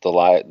people,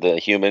 the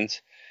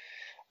humans.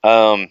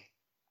 And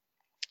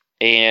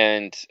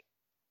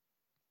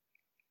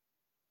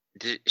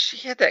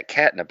she had that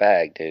cat in a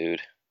bag,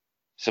 dude.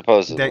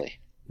 Supposedly.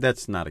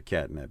 That's not a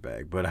cat in that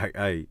bag, but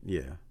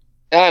yeah.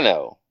 I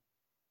know.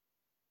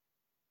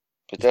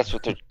 But that's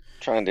what they're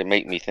trying to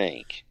make me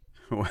think.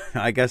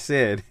 Like I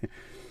said,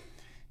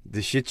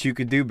 the shit you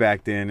could do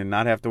back then and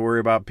not have to worry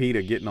about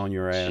PETA getting on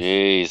your ass.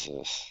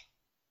 Jesus.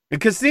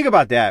 Because think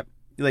about that.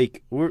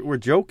 Like, we're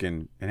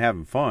joking and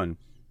having fun,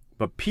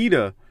 but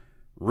PETA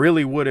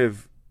really would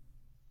have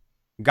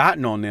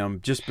gotten on them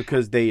just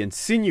because they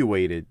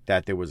insinuated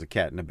that there was a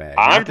cat in the bag.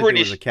 I'm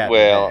pretty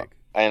sure.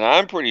 And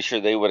I'm pretty sure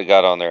they would have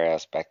got on their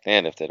ass back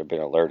then if they'd have been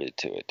alerted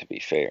to it, to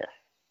be fair.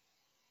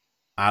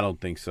 I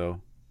don't think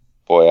so.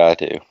 Boy, I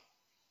do.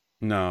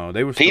 No,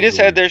 they were. PETA's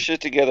had their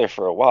shit together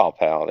for a while,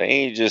 pal. They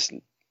ain't just,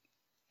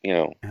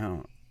 I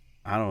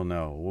don't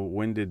know.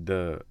 When did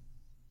I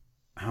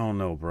don't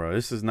know, bro.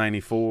 This is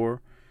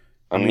 94.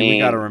 I mean, we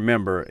got to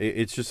remember,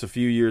 it's just a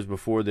few years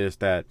before this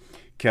that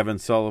Kevin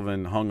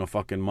Sullivan hung a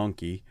fucking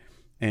monkey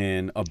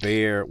and a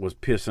bear was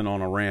pissing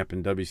on a ramp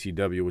in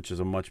WCW, which is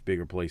a much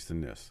bigger place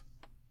than this.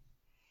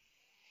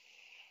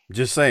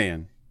 Just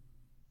saying.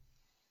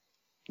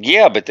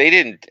 Yeah, but they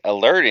didn't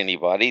alert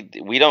anybody.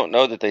 We don't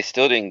know that they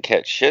still didn't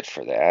catch shit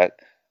for that.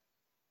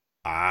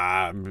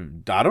 I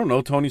don't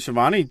know. Tony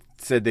Schiavone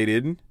said they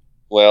didn't.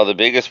 Well, the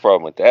biggest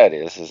problem with that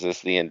is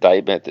this the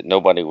indictment that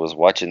nobody was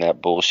watching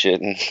that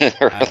bullshit in the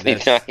early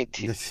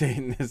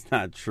 90s. That's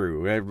not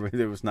true.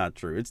 It was not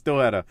true. It still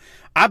had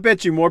I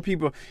bet you more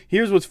people.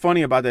 Here's what's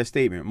funny about that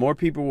statement. More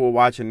people were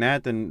watching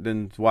that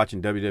than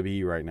watching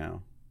WWE right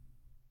now.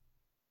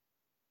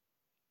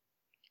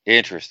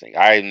 Interesting.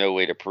 I have no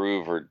way to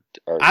prove or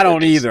I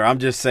don't either. I'm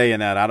just saying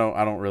that. I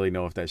don't really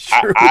know if that's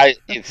true.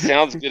 It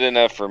sounds good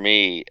enough for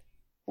me.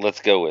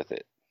 Let's go with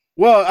it.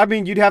 Well, I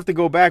mean, you'd have to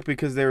go back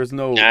because there is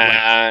no.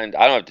 I don't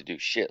have to do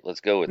shit. Let's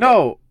go with it.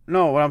 No.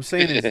 What I'm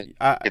saying is,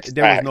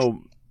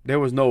 there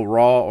was no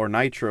Raw or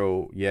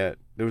Nitro yet.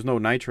 There was no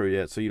Nitro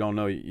yet, so you don't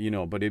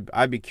know. But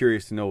I'd be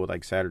curious to know what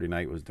like Saturday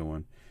Night was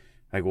doing,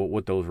 like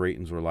what those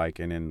ratings were like,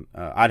 and then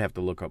I'd have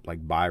to look up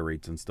like buy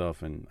rates and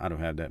stuff, and I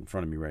don't have that in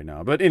front of me right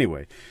now. But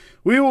anyway,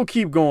 we will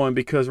keep going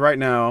because right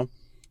now,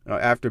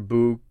 after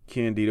Boo,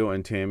 Candido,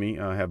 and Tammy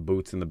have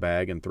Boots in the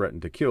bag and threaten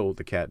to kill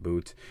the cat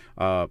Boots,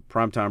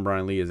 Primetime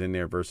Brian Lee is in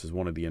there versus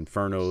one of the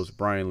Infernos.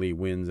 Brian Lee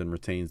wins and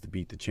retains the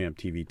Beat the Champ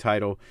TV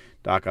title.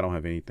 Doc, I don't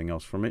have anything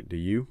else from it. Do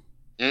you?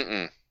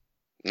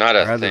 Not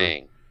a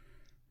thing.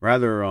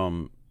 rather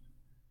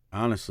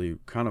honestly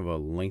kind of a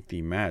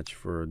lengthy match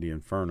for the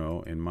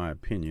Inferno in my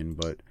opinion,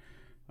 but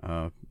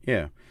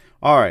yeah.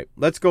 All right,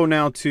 let's go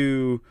now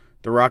to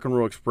the Rock and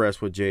Roll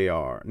Express with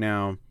JR.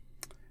 Now,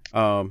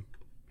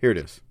 here it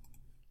is.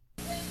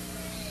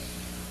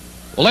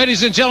 Well,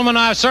 ladies and gentlemen,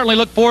 I certainly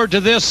look forward to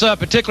this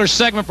particular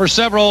segment for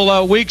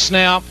several weeks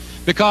now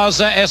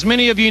because, as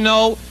many of you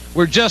know,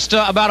 we're just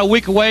about a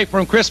week away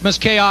from Christmas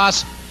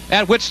Chaos,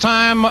 at which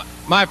time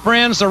my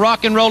friends, the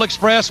Rock and Roll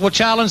Express, will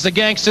challenge the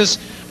Gangstas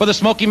for the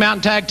Smoky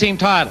Mountain Tag Team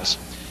titles.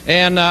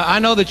 And I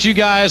know that you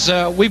guys,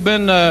 we've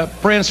been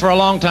friends for a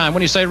long time. When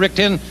do you say, Rick,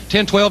 10,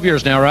 12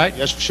 years now, right?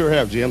 Yes, we sure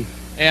have, Jim.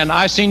 And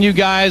I've seen you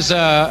guys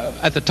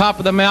at the top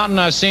of the mountain.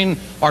 I've seen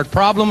our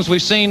problems.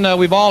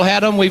 We've all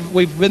had them.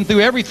 We've been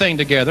through everything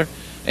together.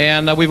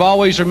 And we've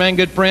always remained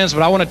good friends.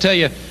 But I want to tell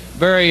you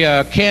very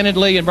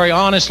candidly and very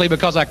honestly,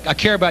 because I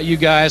care about you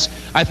guys,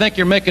 I think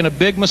you're making a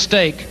big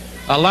mistake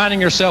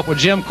aligning yourself with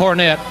Jim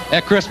Cornette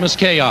at Christmas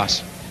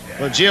Chaos.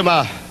 Well, Jim,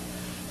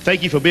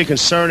 thank you for being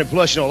concerned. And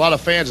plus, a lot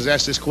of fans has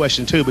asked this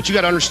question too. But you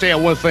got to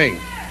understand one thing.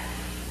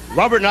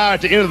 Robert and I are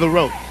at the end of the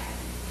road.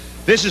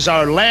 This is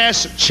our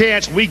last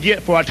chance we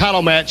get for our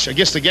title match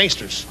against the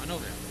Gangstas. I know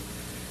that.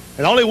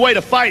 And the only way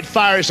to fight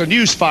fire is to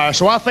use fire.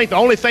 So I think the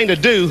only thing to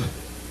do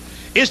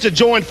is to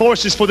join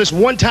forces for this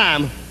one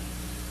time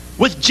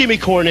with Jimmy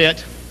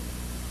Cornette.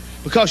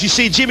 Because you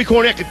see, Jimmy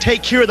Cornette can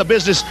take care of the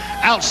business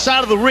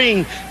outside of the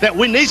ring that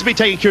needs to be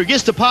taken care of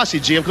against the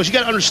posse, Jim. Because you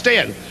got to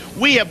understand,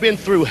 we have been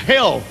through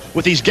hell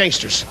with these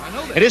Gangstas.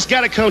 And it's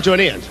got to come to an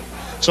end.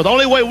 So the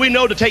only way we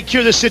know to take care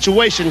of this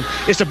situation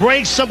is to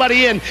bring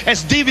somebody in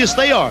as devious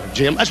they are,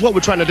 Jim. That's what we're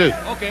trying to do.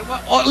 Okay,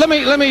 well, let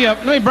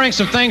me bring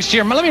some things to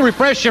you. Let me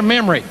refresh your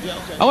memory. Yeah,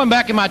 okay. I went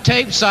back in my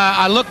tapes.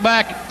 I look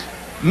back,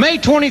 May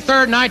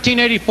 23rd,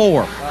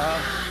 1984.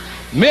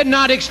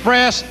 Midnight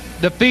Express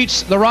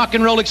defeats the Rock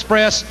and Roll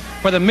Express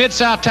for the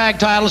Mid-South Tag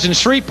titles in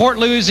Shreveport,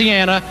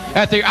 Louisiana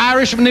at the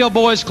Irish O'Neill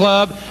Boys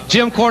Club.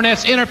 Jim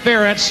Cornette's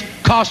interference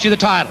cost you the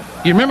title.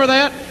 You remember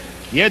that?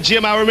 Yeah,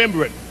 Jim, I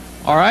remember it.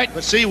 All right.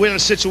 But see, we're in a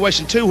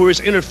situation, too, where his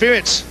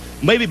interference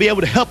maybe be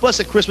able to help us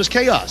at Christmas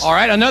Chaos. All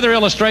right, another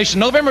illustration.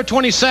 November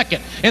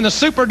 22nd, in the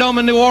Superdome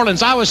in New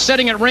Orleans, I was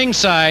sitting at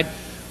ringside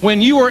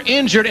when you were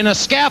injured in a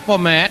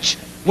scaffold match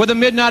with the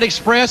Midnight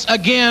Express,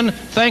 again,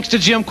 thanks to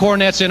Jim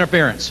Cornette's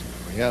interference.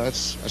 Yeah,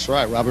 that's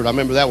right, Robert. I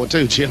remember that one,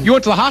 too, Jim. You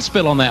went to the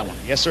hospital on that one.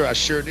 Yes, sir, I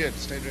sure did.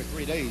 Stayed there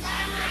 3 days.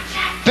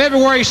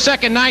 February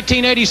 2nd,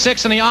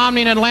 1986, in the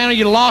Omni in Atlanta,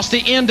 you lost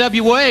the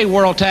NWA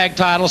World Tag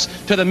titles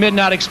to the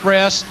Midnight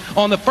Express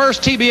on the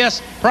first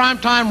TBS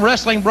primetime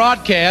wrestling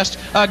broadcast,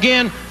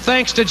 again,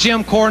 thanks to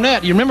Jim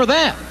Cornette. You remember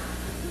that?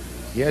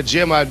 Yeah,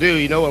 Jim, I do.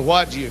 You know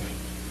what? You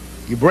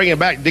bring it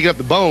back, dig up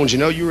the bones.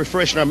 You're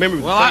refreshing our memory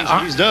with the things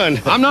that he's done.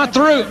 I'm not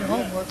through.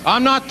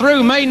 I'm not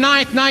through. May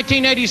 9th,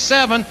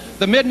 1987,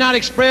 the Midnight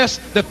Express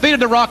defeated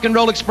the Rock and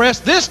Roll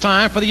Express, this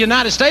time for the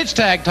United States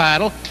Tag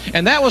title,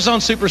 and that was on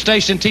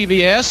Superstation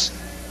TBS.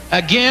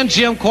 Again,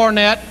 Jim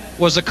Cornette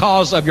was the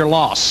cause of your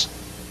loss.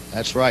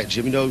 That's right,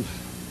 Jim. I'm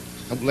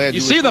glad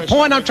you see the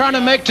point I'm trying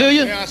to make to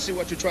you? Now I see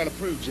what you're trying to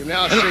prove, Jim.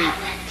 Now I see.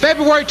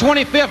 February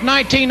 25th,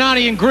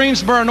 1990, in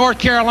Greensboro, North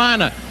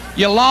Carolina,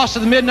 you lost to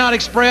the Midnight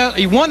Express.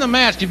 You won the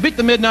match. You beat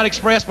the Midnight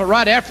Express, but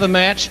right after the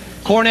match,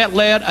 Cornette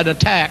led an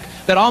attack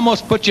that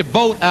almost put you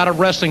both out of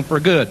wrestling for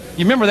good.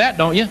 You remember that,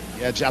 don't you?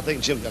 Yeah, I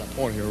think Jim's got a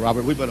point here,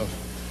 Robert. We better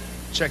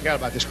check out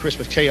about this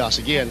Christmas Chaos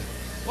again.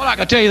 Well, I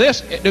can tell you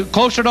this,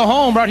 closer to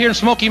home, right here in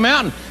Smoky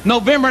Mountain,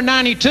 November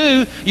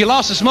 92, you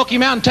lost the Smoky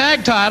Mountain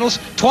Tag titles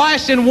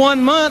twice in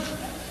 1 month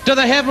to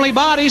the Heavenly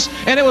Bodies,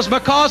 and it was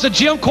because of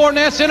Jim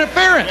Cornette's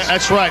interference. Yeah,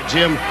 that's right,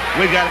 Jim.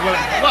 We got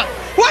it.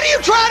 What are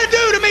you trying to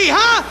do to me,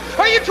 huh?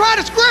 Are you trying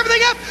to screw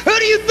everything up? Who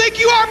do you think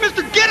you are,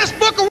 Mr. Guinness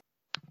Book of...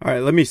 All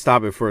right, let me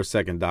stop it for a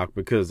second, Doc,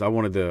 because I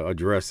wanted to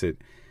address it.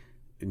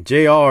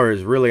 JR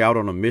is really out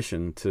on a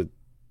mission to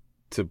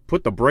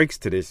put the brakes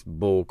to this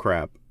bull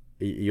crap.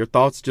 Your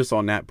thoughts just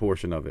on that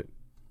portion of it?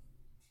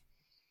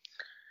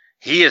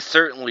 He has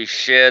certainly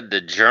shed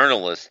the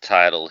journalist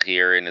title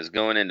here and is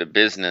going into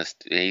business.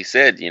 He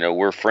said,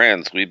 we're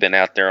friends. We've been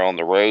out there on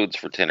the roads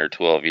for 10 or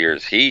 12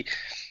 years.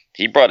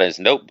 He brought his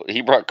notebook.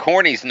 He brought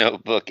Corny's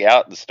notebook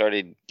out and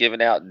started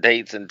giving out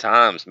dates and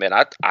times. Man,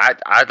 I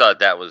thought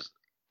that was.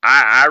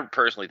 I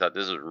personally thought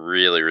this was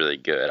really, really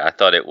good. I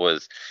thought it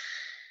was.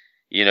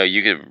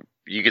 You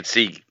could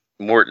see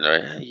Morton.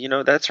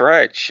 That's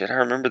right. Shit, I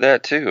remember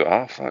that too.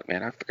 Oh fuck,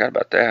 man, I forgot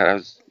about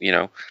that.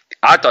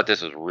 I thought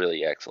this was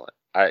really excellent.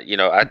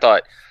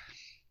 The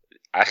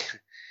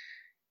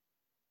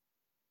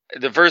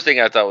first thing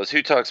I thought was,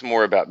 who talks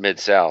more about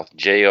Mid-South,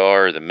 JR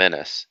or the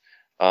Menace?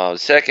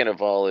 Second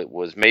of all, it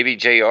was maybe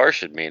JR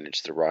should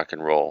manage the Rock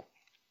and Roll.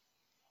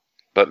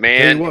 But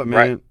man, what, man?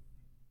 Right?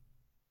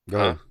 Go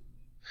ahead.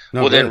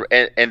 No, well, go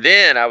then, and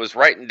then I was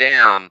writing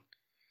down,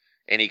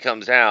 and he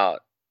comes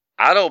out.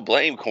 I don't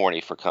blame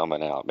Corny for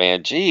coming out,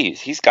 man. Jeez,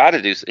 he's got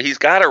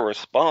to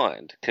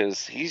respond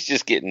because he's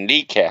just getting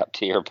kneecapped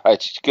here by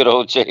good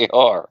old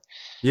JR.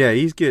 Yeah,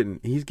 he's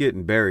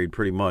getting buried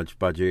pretty much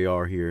by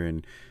JR here,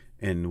 and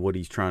and what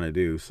he's trying to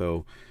do.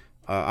 So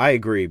I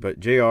agree, but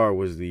JR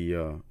was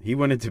he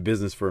went into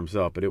business for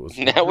himself, but it was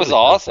that was really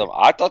awesome.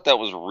 perfect. I thought that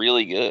was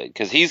really good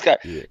because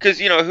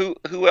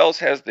who else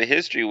has the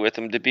history with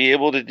him to be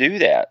able to do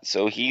that?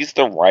 So he's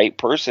the right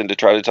person to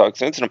try to talk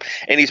sense in him,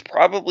 and he's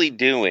probably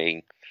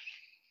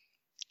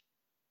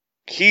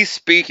he's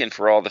speaking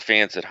for all the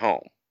fans at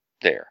home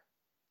there.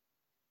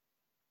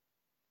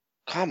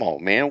 Come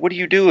on, man. What are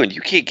you doing?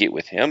 You can't get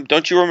with him.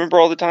 Don't you remember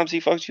all the times he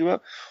fucked you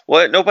up?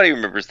 What? Nobody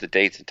remembers the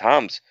dates and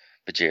times,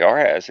 but JR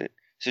has it.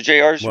 So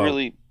JR's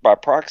really, by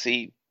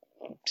proxy,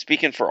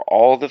 speaking for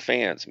all the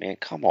fans, man.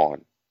 Come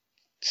on.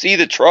 See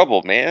the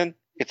trouble, man.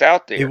 It's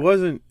out there. It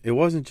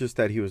wasn't just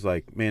that he was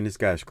like, man, this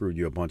guy screwed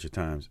you a bunch of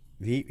times.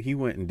 He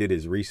went and did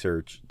his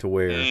research to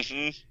where,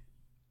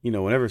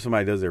 whenever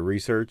somebody does their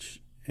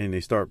research and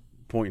they start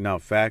pointing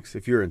out facts,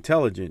 if you're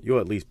intelligent, you'll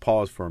at least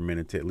pause for a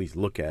minute to at least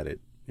look at it.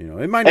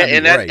 It might not be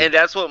right. And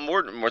that's what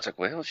Mort's like,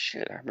 well,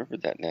 shit, I remember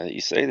that now that you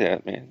say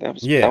that, man. That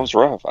was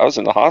rough. I was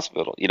in the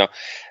hospital.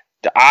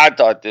 I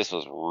thought this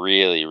was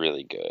really,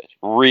 really good.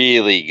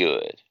 Really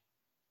good.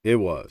 It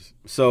was.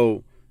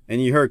 So,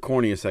 and you heard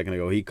Corny a second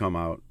ago. He comes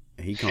out.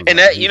 And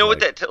that, you know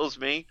what that tells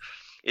me?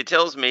 It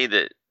tells me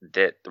that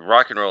the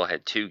rock and roll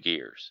had two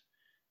gears.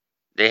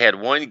 They had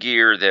one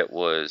gear that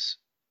was,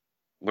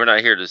 we're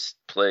not here to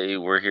play,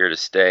 we're here to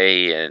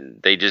stay.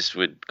 And they just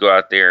would go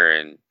out there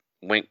and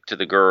wink to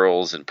the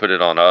girls and put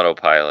it on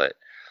autopilot.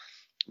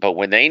 But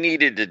when they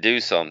needed to do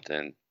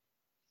something,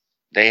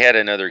 they had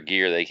another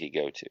gear they could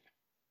go to.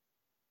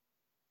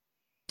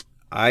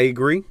 I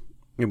agree.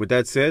 And with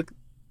that said,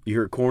 you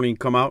heard Corny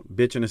come out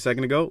bitching a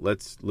second ago.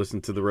 Let's listen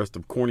to the rest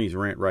of Corny's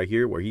rant right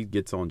here where he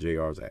gets on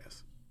JR's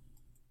ass.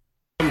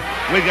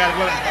 We got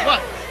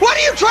what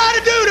are you trying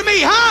to do to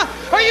me, huh?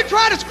 Are you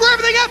trying to screw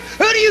everything up?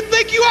 Who do you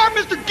think you are,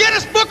 Mr.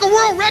 Guinness Book of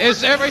World Records?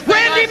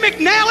 Randy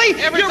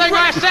McNally? Everything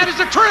I said is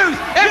the truth.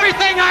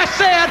 Everything I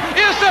said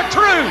is the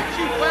truth.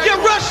 You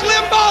Rush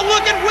Limbaugh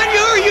looking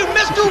who are you,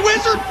 Mr.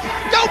 Wizard?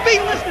 Don't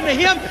be listening to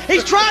him.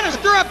 He's trying to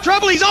stir up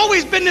trouble. He's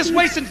always been this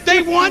way since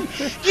day one.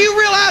 Do you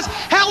realize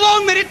how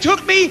long that it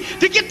took me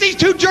to get these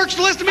two jerks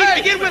to listen to me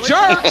to begin with?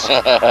 Jerks?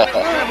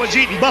 Was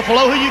eating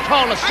buffalo. Who you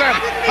calling a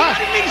servant? I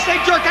didn't mean to say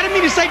jerk. I didn't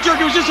mean to say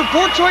jerk. It was just a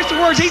poor choice of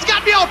words. He's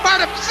got me all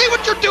fired up. See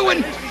what you're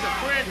doing?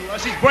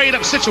 He's bringing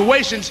up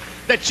situations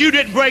that you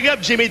didn't bring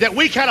up, Jimmy, that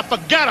we kind of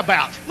forgot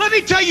about. Let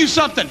me tell you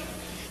something.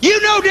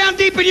 You know down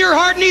deep in your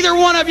heart, neither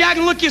one of you, I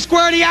can look you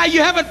square in the eye,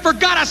 you haven't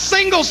forgot a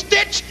single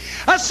stitch,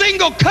 a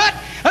single cut,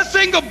 a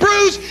single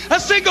bruise, a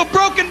single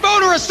broken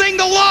bone, or a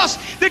single loss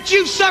that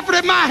you've suffered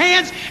at my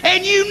hands.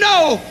 And you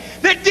know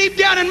that deep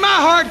down in my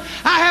heart,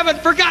 I haven't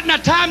forgotten a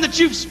time that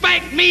you've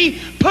spanked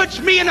me,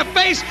 punched me in the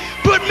face,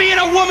 put me in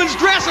a woman's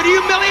dress, and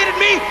humiliated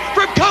me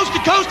from coast to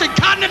coast and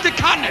continent to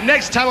continent.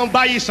 Next time I'll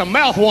buy you some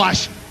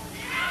mouthwash.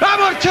 I'm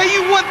going to tell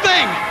you one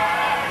thing,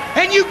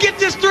 and you get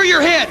this through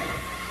your head.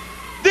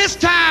 This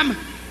time,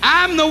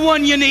 I'm the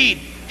one you need.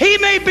 He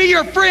may be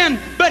your friend,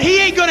 but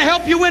he ain't going to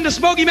help you win the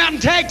Smoky Mountain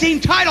Tag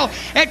Team title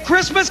at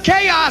Christmas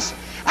Chaos.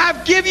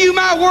 I've give you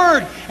my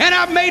word, and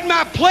I've made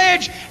my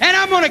pledge, and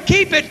I'm going to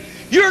keep it.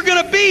 You're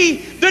going to be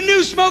the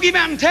new Smoky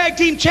Mountain Tag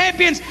Team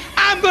champions.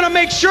 I'm going to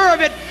make sure of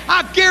it.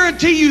 I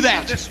guarantee you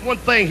that. Just one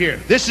thing here.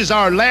 This is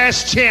our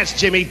last chance,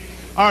 Jimmy.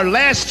 Our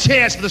last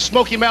chance for the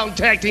Smoky Mountain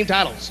Tag Team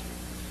titles.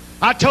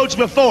 I told you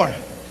before.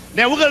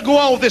 Now, we're going to go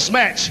on with this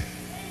match.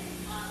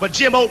 But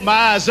Jim opened my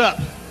eyes up.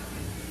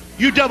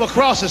 You double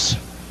cross us.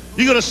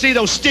 You're going to see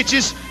those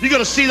stitches, you're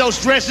going to see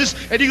those dresses,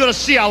 and you're going to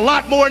see a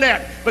lot more than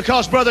that.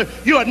 Because, brother,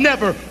 you'll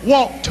never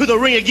walk to the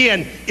ring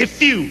again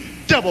if you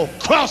double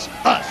cross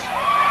us.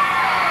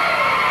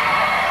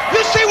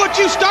 You see what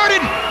you started?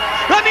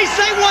 Let me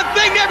say one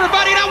thing to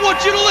everybody, and I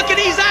want you to look in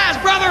these eyes,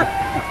 brother.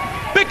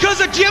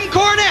 Because of Jim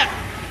Cornette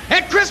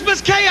at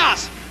Christmas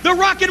Chaos, the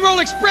Rock and Roll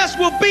Express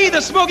will be the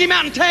Smoky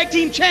Mountain Tag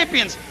Team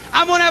champions.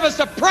 I'm going to have a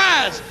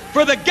surprise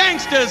for the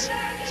Gangstas.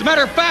 As a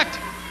matter of fact,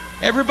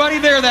 everybody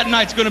there that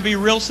night's going to be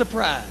real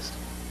surprised.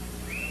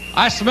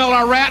 I smell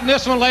a rat in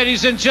this one,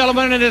 ladies and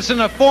gentlemen, and it's in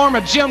the form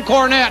of Jim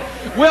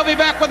Cornette. We'll be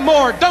back with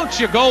more. Don't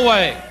you go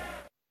away.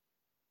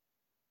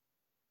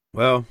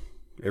 Well,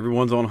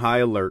 everyone's on high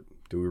alert.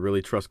 Do we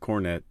really trust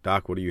Cornette?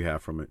 Doc, what do you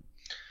have from it?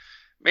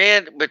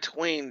 Man,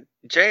 between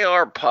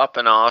JR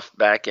popping off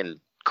back in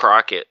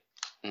Crockett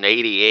in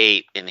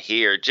 88 and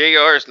here,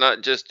 JR is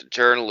not just a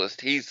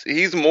journalist.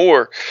 He's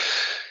more.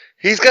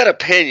 He's got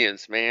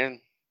opinions,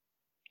 man.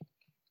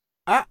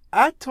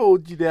 I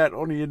told you that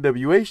on the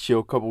NWA show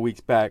a couple weeks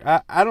back.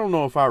 I don't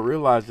know if I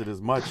realized it as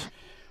much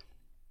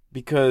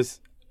because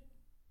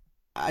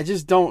I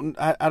just don't.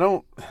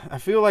 I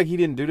feel like he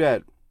didn't do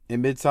that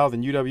in Mid-South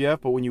and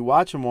UWF, but when you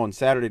watch him on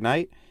Saturday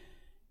night,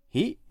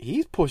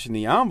 he's pushing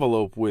the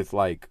envelope with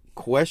like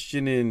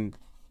questioning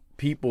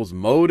people's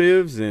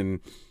motives and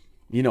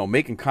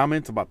making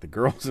comments about the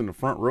girls in the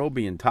front row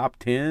being top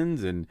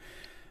 10s and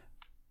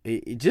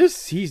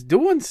he's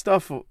doing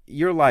stuff.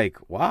 You're like,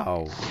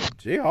 wow,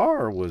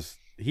 JR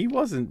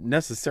wasn't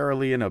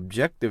necessarily an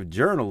objective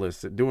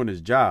journalist at doing his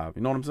job.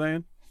 You know what I'm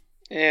saying?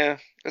 Yeah,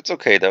 it's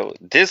okay though.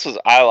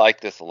 I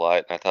like this a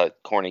lot. I thought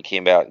Corny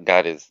came out and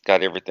got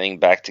everything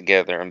back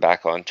together and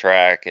back on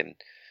track, and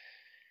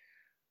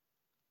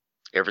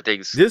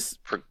everything's this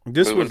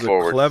moving was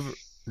forward.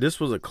 This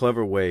was a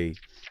clever way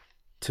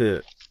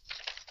to,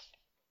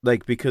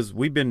 like, because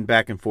we've been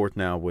back and forth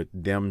now with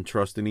them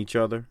trusting each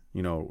other.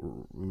 You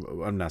know,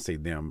 I'm not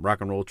saying them,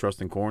 Rock and Roll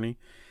trusting Corny,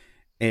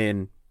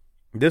 and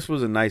this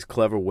was a nice,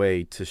 clever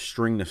way to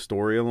string the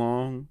story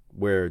along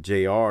where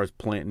JR is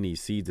planting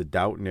these seeds of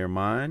doubt in their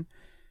mind.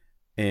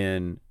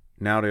 And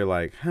now they're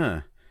like,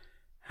 I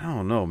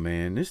don't know,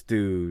 man. This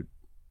dude.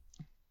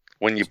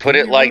 When you put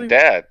it like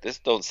that, this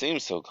don't seem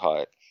so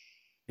hot.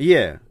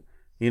 Yeah.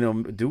 You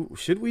know,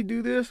 should we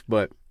do this?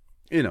 But,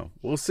 you know,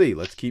 we'll see.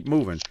 Let's keep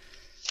moving.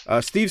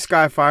 Steve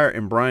Skyfire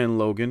and Brian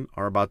Logan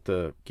are about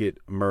to get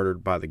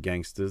murdered by the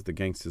Gangstas. The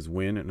Gangstas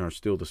win and are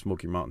still the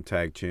Smoky Mountain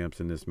Tag Champs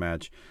in this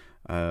match.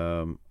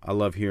 I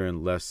love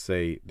hearing Les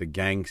say the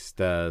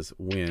Gangstas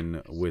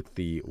win with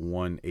the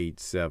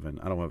 187.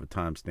 I don't have a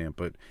timestamp,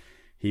 but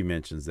he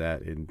mentions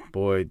that. And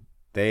boy,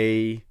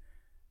 they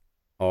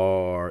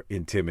are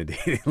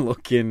intimidating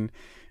looking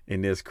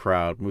in this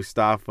crowd.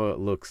 Mustafa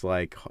looks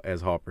like,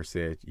 as Harper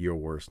said, your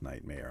worst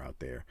nightmare out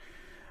there.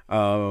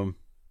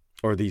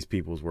 Or these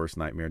people's worst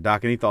nightmare.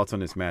 Doc, any thoughts on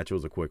this match? It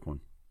was a quick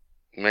one.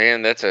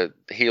 Man, that's a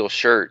heel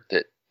shirt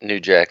that New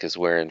Jack is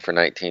wearing for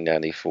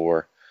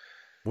 1994.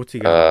 What's he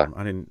got on?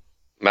 I didn't.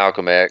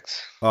 Malcolm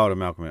X. Oh, the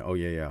Malcolm X. Oh,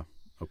 yeah.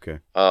 Okay.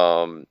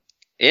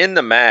 In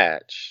the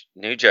match,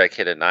 New Jack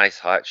hit a nice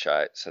hot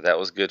shot, so that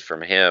was good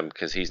from him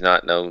because he's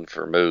not known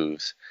for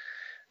moves.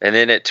 And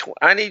then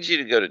I need you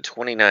to go to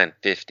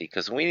 29.50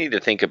 because we need to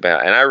think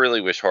about, and I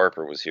really wish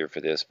Harper was here for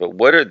this, but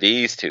what are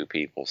these two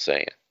people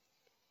saying?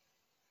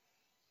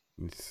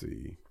 Let's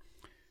see.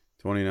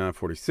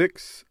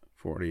 29.46,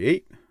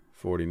 48,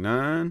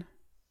 49.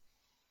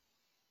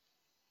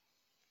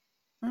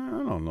 I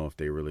don't know if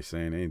they really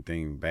saying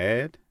anything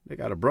bad. They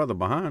got a brother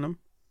behind them.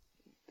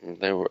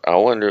 I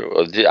wonder.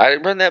 I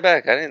didn't run that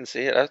back. I didn't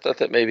see it. I thought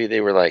that maybe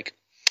they were like,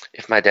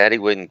 if my daddy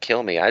wouldn't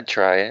kill me, I'd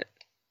try it.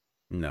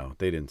 No,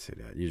 they didn't say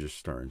that. You're just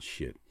stirring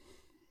shit.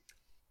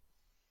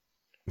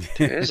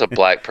 There's a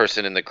black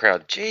person in the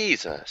crowd.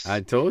 Jesus.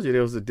 I told you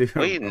there was a dude.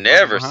 We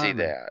never see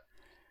that.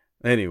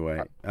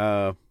 Anyway,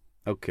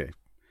 okay.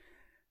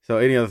 So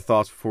any other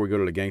thoughts before we go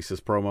to the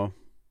Gangstas promo?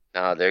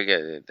 No,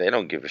 they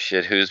don't give a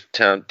shit who's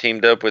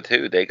teamed up with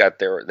who. They got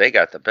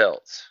the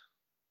belts.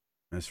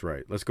 That's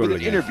right. Let's go to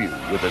the interview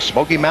with the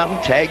Smoky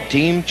Mountain Tag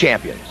Team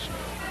Champions.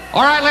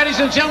 All right, ladies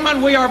and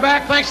gentlemen, we are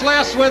back. Thanks,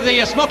 Les, with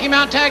the Smoky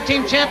Mountain Tag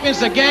Team Champions,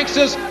 the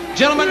Gangstas.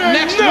 Gentlemen,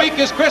 next week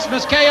is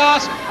Christmas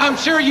Chaos. I'm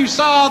sure you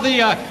saw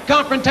the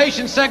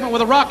confrontation segment with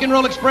the Rock and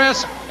Roll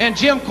Express and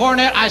Jim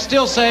Cornette. I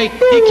still say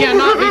he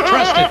cannot be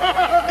trusted.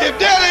 If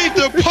that ain't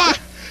the pot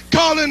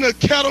calling the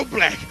kettle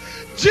black,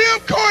 Jim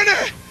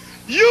Cornette,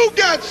 you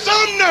got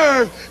some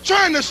nerve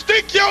trying to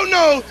stick your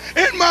nose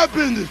in my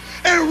business.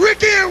 And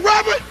Ricky and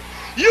Robert,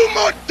 you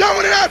more dumb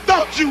than I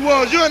thought you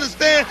was, you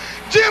understand?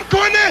 Jim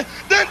Cornette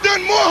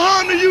done more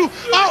harm to you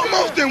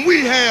almost than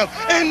we have.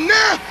 And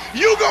now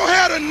you gonna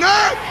have the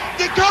nerve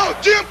to call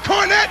Jim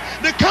Cornette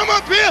to come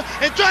up here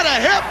and try to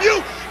help you?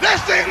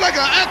 That seems like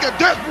an act of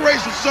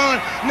desperation, son.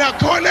 Now,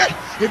 Cornette,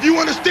 if you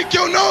want to stick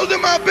your nose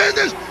in my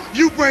business,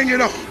 you bring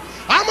it on.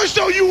 I'm gonna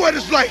show you what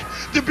it's like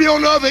to be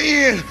on the other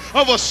end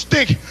of a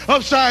stick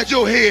upside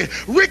your head.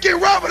 Rick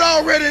and Robert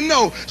already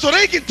know, so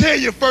they can tell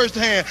you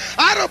firsthand.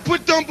 I done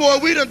put them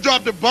boys, we done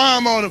dropped a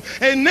bomb on them,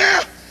 and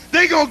now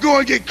they gonna go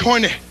and get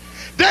Cornette.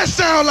 That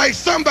sound like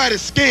somebody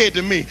scared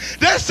to me.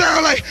 That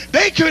sound like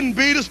they couldn't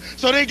beat us,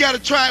 so they gotta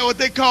try what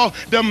they call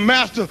the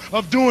master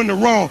of doing the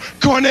wrong.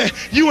 Cornette,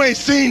 you ain't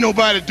seen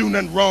nobody do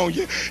nothing wrong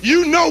yet.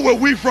 You know where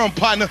we from,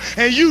 partner,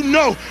 and you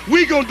know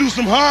we gonna do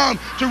some harm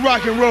to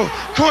rock and roll.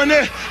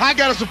 Cornette, I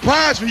got a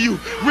surprise for you.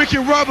 Rick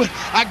and Robert,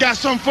 I got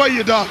something for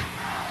you, dog.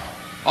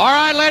 All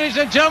right, ladies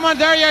and gentlemen,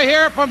 there you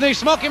hear from the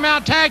Smoky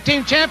Mountain Tag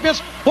Team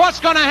Champions.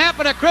 What's going to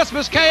happen at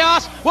Christmas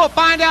Chaos? We'll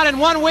find out in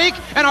 1 week,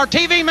 and our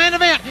TV main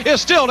event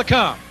is still to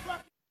come.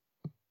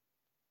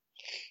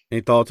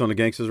 Any thoughts on the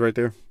Gangstas right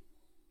there?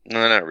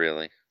 No, not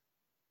really.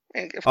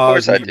 Of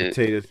course I do.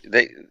 Of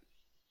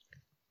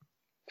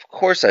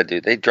course I do.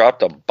 They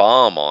dropped a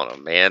bomb on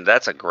them, man.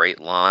 That's a great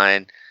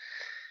line.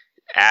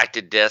 Act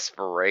of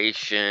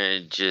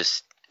desperation,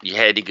 just... You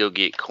had to go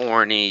get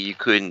Corny. You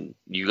couldn't.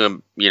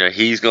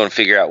 He's going to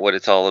figure out what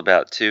it's all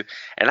about too.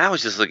 And I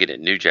was just looking at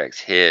New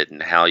Jack's head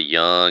and how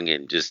young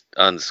and just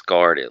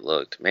unscarred it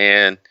looked.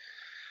 Man,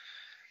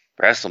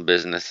 wrestling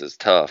business is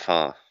tough,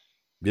 huh?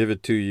 Give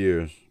it 2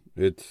 years.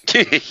 It's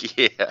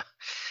yeah.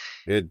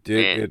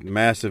 It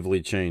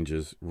massively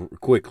changes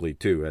quickly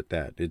too. At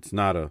that, it's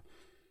not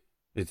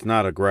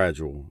a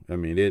gradual. I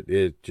mean,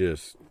 it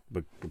just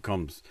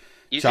becomes.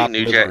 You think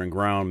New Jack and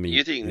ground meat?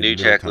 You think New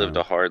Jack lived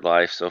a hard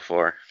life so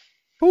far?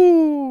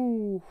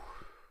 Ooh,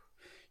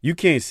 you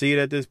can't see it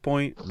at this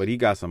point, but he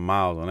got some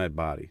miles on that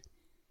body.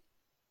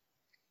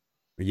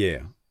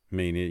 Yeah, I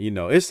mean,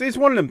 it's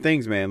one of them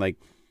things, man. Like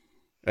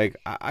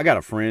I got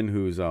a friend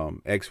whose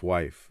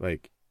ex-wife,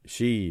 like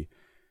she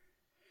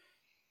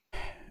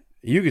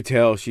you could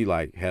tell she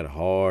like had a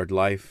hard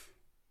life,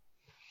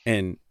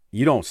 and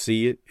you don't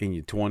see it in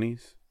your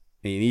 20s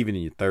and even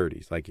in your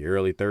 30s, like your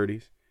early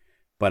 30s.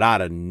 But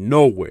out of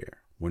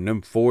nowhere, when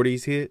them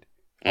 40s hit,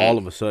 all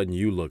of a sudden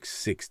you look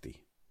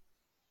 60.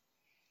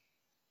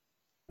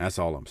 That's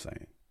all I'm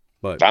saying.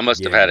 But I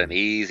must have had an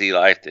easy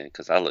life then,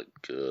 because I look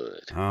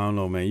good. I don't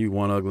know, man. You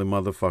one ugly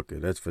motherfucker.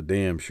 That's for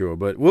damn sure.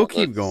 But we'll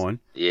keep going.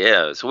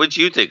 Yeah. So what'd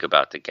you think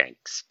about the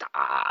Gangstas?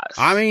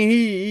 I mean,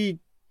 he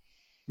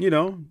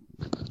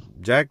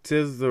Jack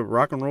says the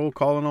rock and roll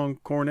calling on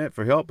Cornette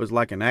for help is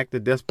like an act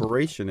of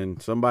desperation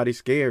and somebody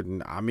scared.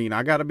 And I mean,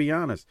 I got to be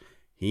honest.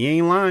 He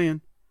ain't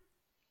lying.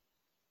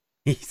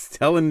 He's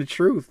telling the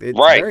truth. It's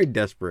very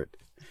desperate.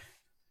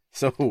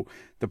 So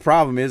the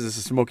problem is, it's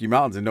the Smoky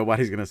Mountains, and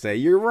nobody's going to say,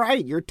 you're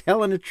right, you're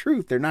telling the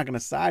truth. They're not going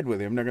to side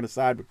with him. They're going to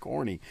side with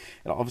Corny.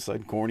 And all of a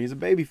sudden, Corny is a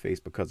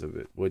babyface because of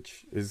it,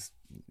 which is,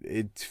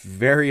 it's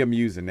very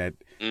amusing that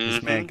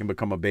this man can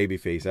become a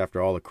babyface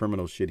after all the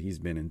criminal shit he's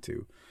been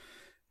into.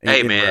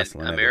 Hey, man,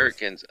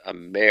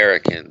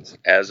 Americans,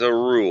 as a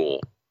rule,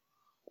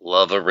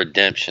 love a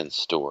redemption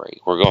story.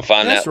 We're going to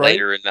find that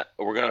later.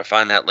 We're going to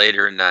find that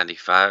later in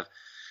 95.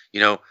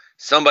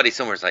 Somebody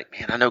somewhere's like,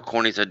 man, I know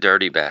Corny's a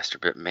dirty bastard,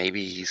 but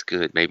maybe he's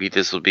good. Maybe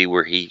this will be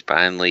where he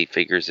finally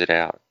figures it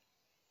out.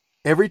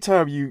 Every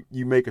time you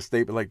make a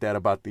statement like that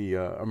about the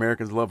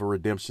Americans love a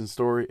redemption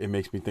story, it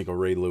makes me think of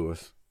Ray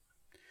Lewis.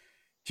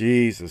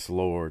 Jesus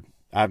Lord.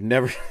 I've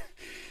never...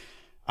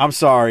 I'm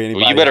sorry,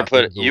 anybody.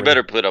 Well, you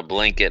better put a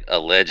blanket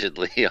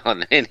allegedly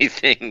on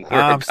anything.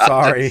 I'm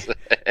sorry,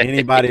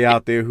 anybody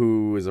out there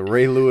who is a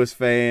Ray Lewis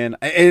fan.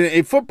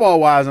 And football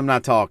wise, I'm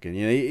not talking.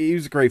 He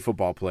was a great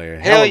football player.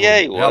 Hell yeah,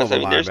 he was. I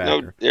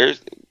mean,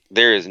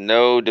 there is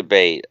no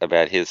debate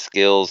about his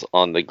skills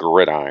on the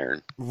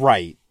gridiron.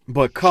 Right,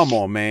 but come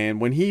on, man.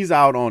 When he's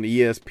out on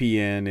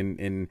ESPN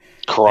and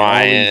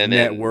crying, and all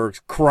these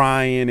networks,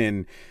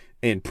 crying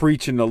and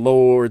preaching the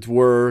Lord's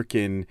work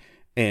and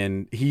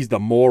he's the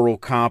moral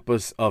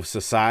compass of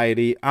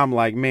society, I'm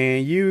like,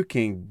 man, you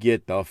can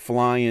get the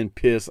flying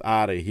piss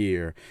out of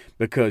here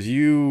because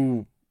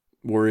you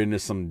were into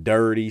some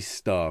dirty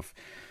stuff.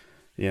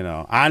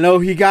 I know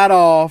he got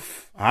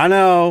off. I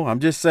know.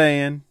 I'm just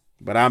saying.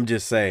 But I'm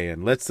just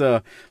saying, let's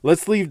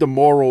leave the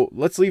moral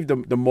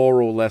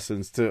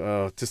lessons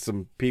to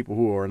some people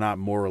who are not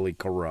morally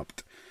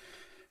corrupt.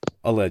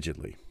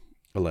 Allegedly.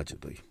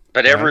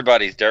 But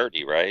everybody's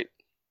dirty, right?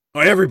 Oh,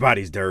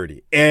 everybody's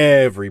dirty.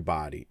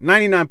 Everybody.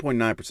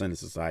 99.9% of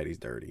society's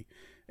dirty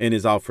and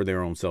is out for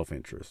their own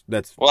self-interest.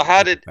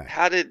 How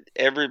did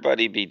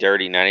everybody be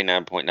dirty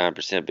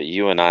 99.9%, but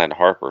you and I and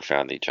Harper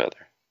found each other?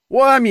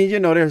 Well, I mean,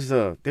 there's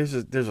a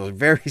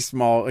very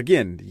small,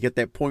 again, you get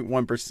that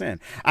 0.1%.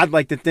 I'd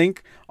like to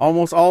think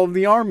almost all of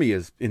the army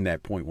is in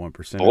that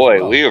 0.1%.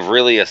 Boy, we have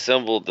really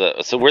assembled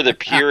so we're the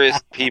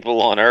purest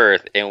people on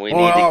earth, and we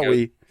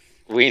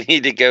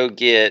need to go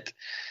get.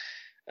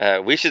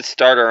 We should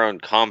start our own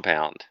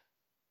compound.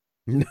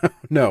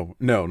 No.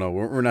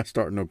 We're not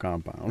starting no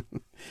compound.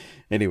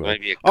 Anyway,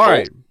 maybe all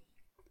right.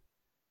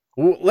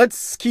 Well,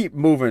 let's keep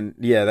moving.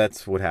 Yeah,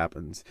 that's what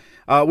happens.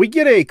 We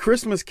get a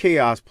Christmas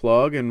Chaos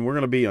plug, and we're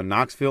going to be in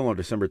Knoxville on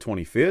December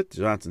 25th,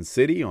 Johnson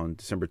City on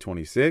December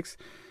 26th,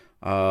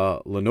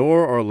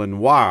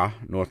 Lenoir,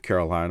 North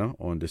Carolina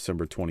on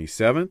December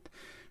 27th.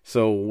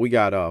 So we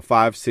got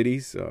 5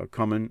 cities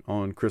coming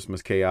on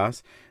Christmas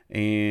Chaos.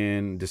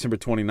 And December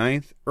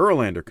 29th,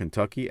 Erlander,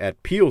 Kentucky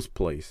at Peel's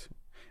Place.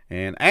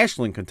 And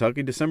Ashland,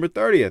 Kentucky, December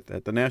 30th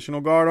at the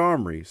National Guard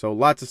Armory. So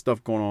lots of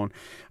stuff going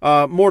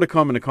on. More to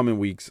come in the coming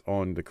weeks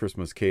on the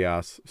Christmas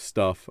Chaos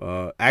stuff.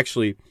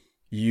 Actually,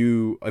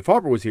 if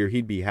Harper was here,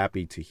 he'd be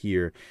happy to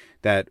hear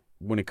that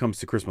when it comes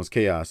to Christmas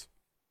Chaos,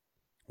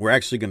 we're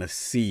actually going to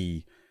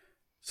see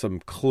some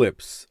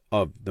clips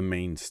of the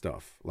main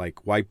stuff.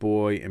 Like White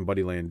Boy and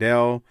Buddy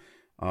Landell.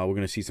 We're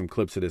going to see some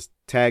clips of this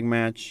tag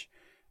match.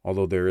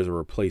 Although there is a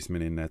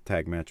replacement in that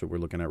tag match that we're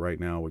looking at right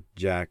now with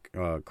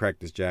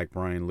Cactus Jack,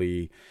 Brian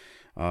Lee.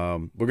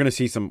 We're gonna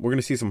see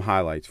some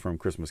highlights from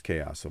Christmas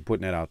Chaos. So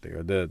putting that out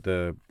there.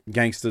 The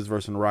Gangstas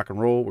versus Rock and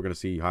Roll. We're gonna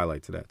see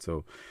highlights of that.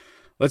 So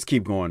let's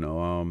keep going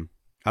though.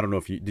 I don't know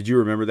if did you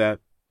remember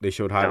that they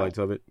showed highlights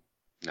of it?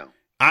 No.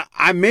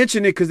 I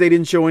mentioned it because they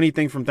didn't show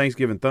anything from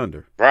Thanksgiving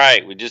Thunder.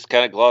 Right. We just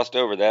kind of glossed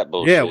over that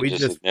bullshit. Yeah,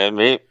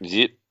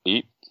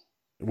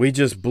 we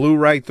just blew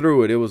right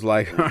through it. It was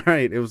like, all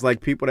right. It was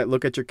like people that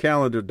look at your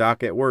calendar,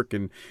 Doc, at work,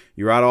 and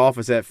you're out of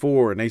office at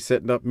 4, and they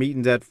setting up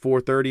meetings at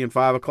 4:30 and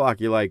 5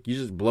 o'clock. You're like, you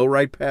just blow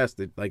right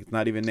past it, like it's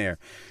not even there.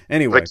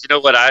 Anyway, but you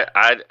know what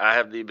I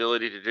have the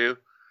ability to do?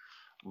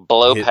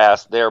 Blow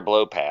past,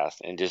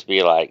 and just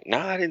be like, no,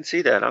 I didn't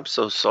see that. I'm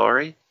so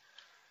sorry.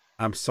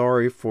 I'm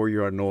sorry for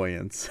your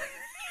annoyance.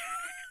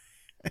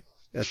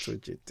 That's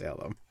what you tell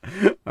them.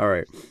 All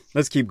right,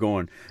 let's keep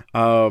going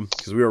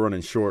because we are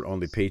running short on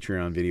the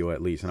Patreon video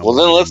at least. Well,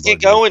 then let's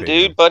get going,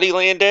 dude. Buddy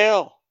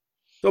Landell.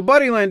 So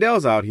Buddy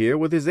Landell's out here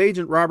with his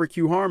agent, Robert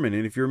Q. Harmon.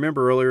 And if you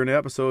remember earlier in the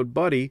episode,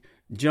 Buddy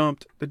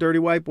jumped the dirty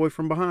white boy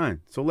from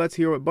behind. So let's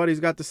hear what Buddy's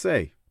got to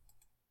say.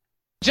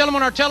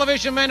 Gentlemen, our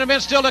television main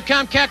event still to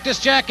come, Cactus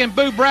Jack and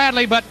Boo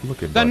Bradley, but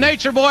the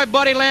Nature Boy,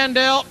 Buddy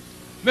Landell,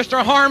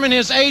 Mr. Harmon,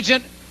 his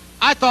agent,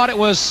 I thought it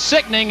was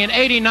sickening in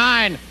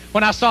 '89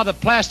 when I saw the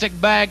plastic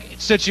bag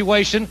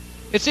situation.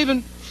 It's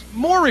even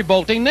more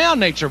revolting now,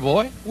 Nature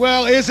Boy.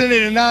 Well, isn't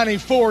it in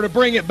 '94 to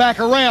bring it back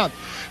around?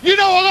 You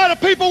know, a lot of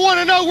people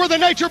want to know where the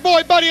Nature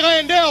Boy Buddy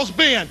Landell's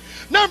been.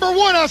 Number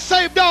one, I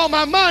saved all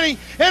my money,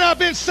 and I've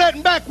been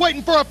sitting back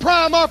waiting for a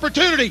prime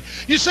opportunity.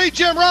 You see,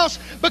 Jim Ross,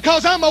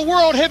 because I'm a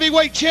world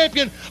heavyweight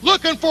champion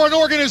looking for an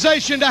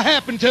organization to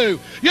happen to.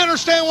 You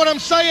understand what I'm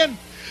saying?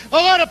 A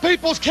lot of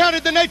people's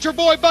counted the Nature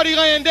Boy Buddy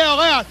Landell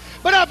out,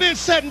 but I've been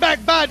sitting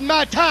back biding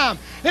my time.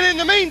 And in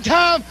the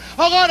meantime,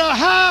 a lot of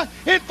high,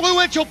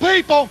 influential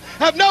people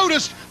have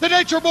noticed the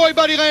Nature Boy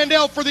Buddy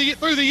Landell through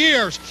the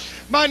years.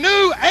 My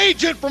new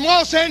agent from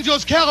Los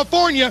Angeles,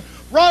 California,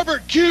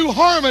 Robert Q.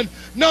 Harmon,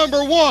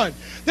 number one.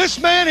 This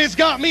man has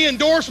got me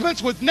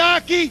endorsements with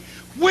Nike,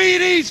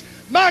 Wheaties.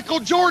 Michael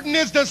Jordan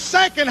is the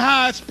second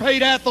highest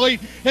paid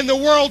athlete in the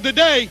world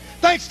today,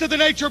 thanks to the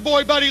Nature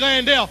Boy Buddy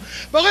Landell.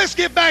 But let's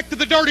get back to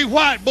the dirty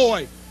white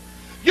boy.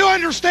 You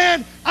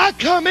understand, I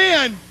come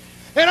in,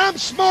 and I'm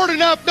smart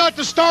enough not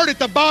to start at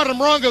the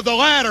bottom rung of the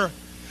ladder.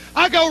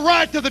 I go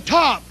right to the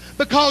top,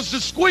 because the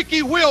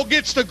squeaky wheel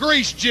gets the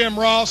grease, Jim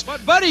Ross.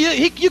 But, buddy,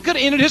 you could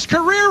have ended his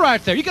career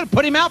right there. You could have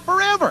put him out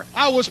forever.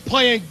 I was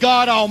playing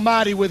God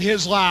Almighty with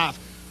his life.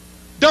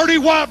 Dirty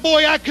white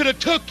boy, I could have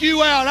took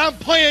you out. I'm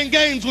playing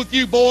games with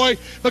you, boy,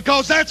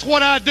 because that's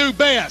what I do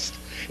best.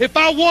 If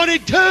I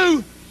wanted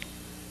to,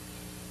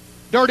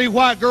 dirty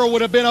white girl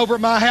would have been over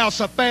at my house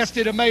so fast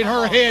it have made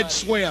her head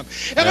swim.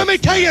 And let me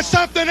tell you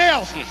something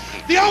else.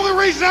 The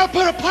only reason I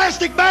put a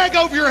plastic bag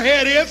over your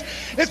head is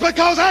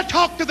because I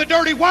talk to the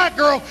dirty white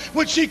girl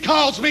when she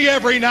calls me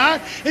every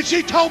night, and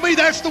she told me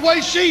that's the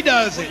way she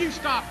does it. You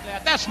stop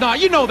that. That's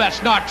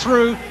not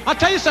true. I'll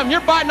tell you something.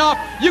 You're biting off.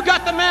 You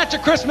got the match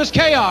at Christmas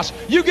Chaos.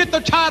 You get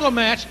the title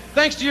match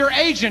thanks to your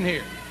agent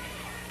here.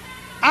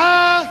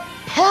 I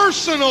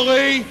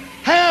personally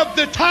have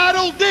the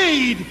title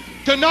deed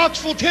to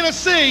Knoxville,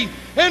 Tennessee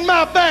in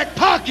my back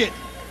pocket.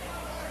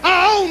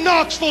 I own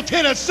Knoxville,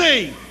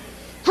 Tennessee.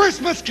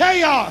 Christmas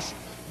Chaos.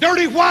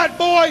 Dirty white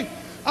boy,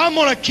 I'm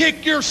going to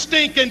kick your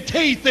stinking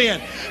teeth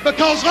in.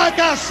 Because like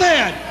I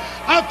said,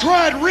 I've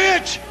tried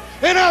rich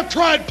and I've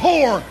tried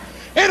poor.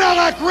 And I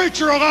like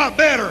richer a lot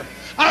better.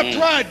 I've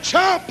tried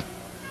chump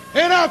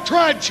and I've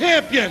tried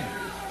champion.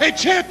 And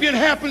champion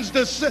happens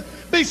to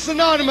be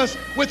synonymous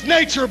with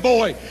Nature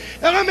Boy.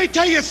 And let me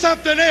tell you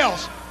something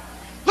else.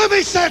 Let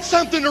me set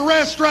something to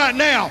rest right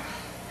now.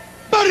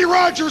 Buddy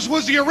Rogers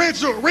was the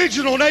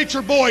original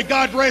Nature Boy,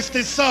 God rest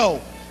his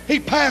soul. He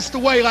passed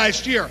away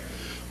last year.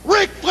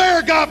 Ric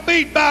Flair got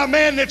beat by a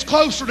man that's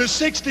closer to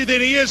 60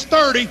 than he is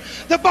 30,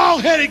 the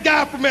bald-headed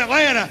guy from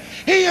Atlanta.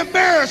 He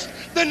embarrassed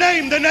the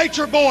name, the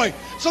Nature Boy.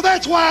 So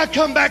that's why I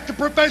come back to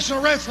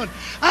professional wrestling.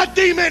 I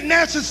deem it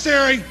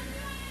necessary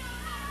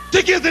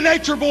to give the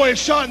Nature Boy a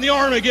shot in the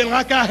arm again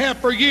like I have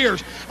for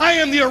years. I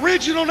am the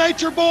original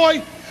Nature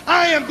Boy.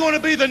 I am going to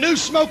be the new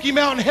Smoky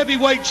Mountain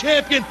Heavyweight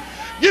Champion.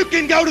 You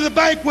can go to the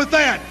bank with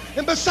that.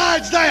 And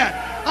besides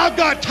that, I've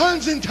got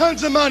tons and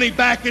tons of money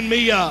backing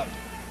me up.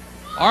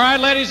 All right,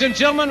 ladies and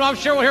gentlemen, I'm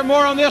sure we'll hear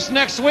more on this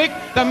next week.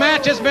 The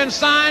match has been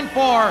signed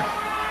for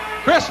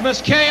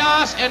Christmas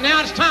Chaos, and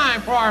now it's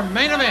time for our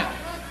main event.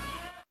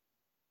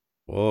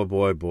 Oh,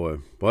 boy.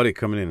 Buddy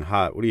coming in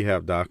hot. What do you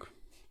have, Doc?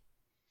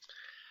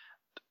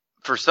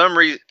 For some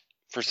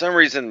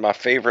reason, my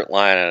favorite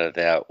line out of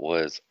that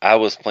was, "I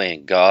was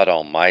playing God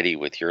Almighty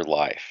with your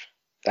life."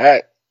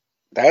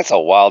 That's a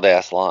wild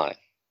ass line.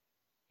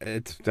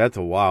 That's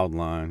a wild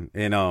line,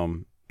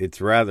 and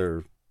it's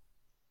rather.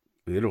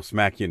 It'll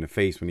smack you in the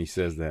face when he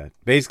says that.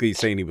 Basically, he's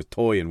saying he was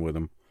toying with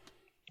him.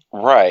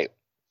 Right.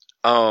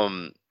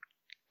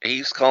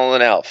 He's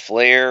calling out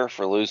Flair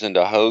for losing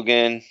to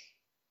Hogan.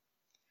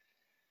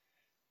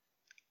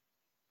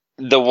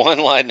 The one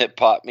line that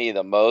popped me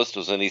the most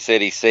was when he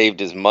said he saved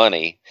his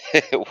money.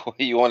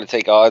 You want to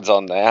take odds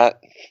on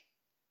that?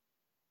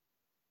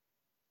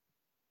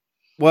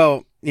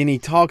 Well, and he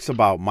talks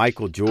about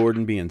Michael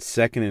Jordan being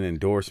second in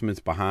endorsements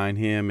behind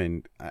him,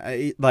 and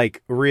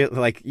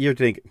you're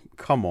thinking,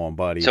 come on,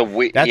 buddy. So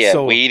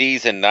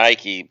Wheaties and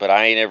Nike, but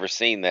I ain't ever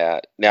seen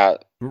that. Now,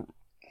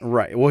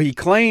 right? Well, he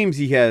claims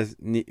he has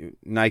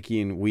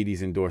Nike and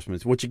Wheaties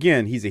endorsements, which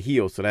again, he's a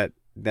heel, so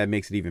that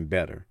makes it even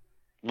better.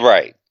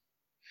 Right.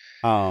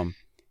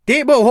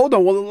 Hold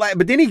on. Well,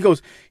 but then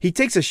he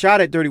takes a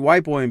shot at Dirty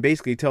White Boy and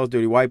basically tells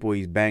Dirty White Boy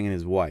he's banging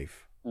his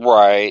wife.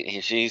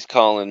 Right. She's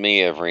calling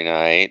me every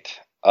night.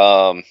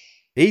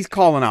 He's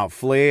calling out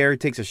Flair. He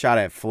takes a shot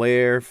at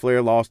Flair.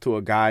 Flair lost to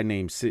a guy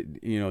named,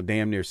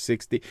 damn near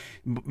 60.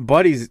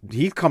 Buddy's,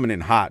 he's coming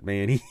in hot,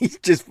 man. He's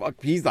like,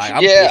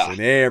 I'm pissing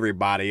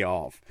everybody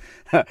off.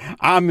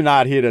 I'm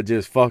not here to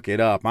just fuck it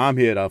up. I'm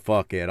here to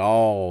fuck it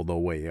all the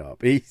way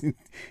up. He's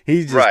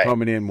just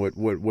coming in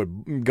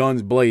with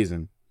guns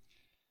blazing.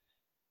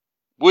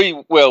 We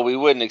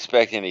wouldn't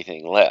expect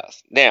anything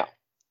less. Now,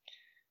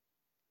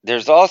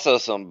 there's also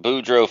some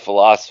Boudreaux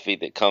philosophy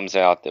that comes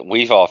out that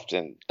we've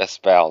often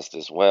espoused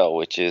as well,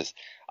 which is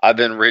I've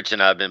been rich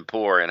and I've been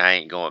poor and I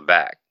ain't going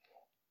back.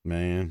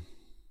 Man,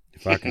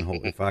 if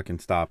I can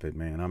stop it,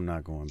 man, I'm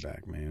not going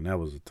back, man. That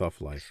was a tough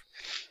life.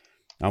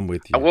 I'm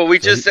with you. Well, we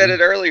just said it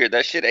earlier.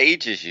 That shit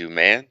ages you,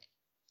 man.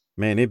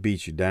 Man, it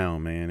beats you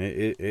down, man.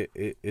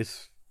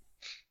 It's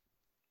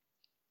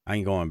I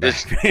ain't going back.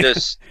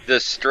 The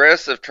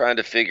stress of trying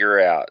to figure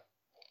out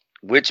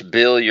which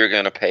bill you're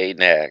going to pay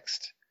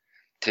next,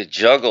 to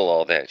juggle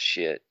all that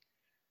shit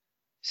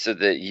so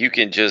that you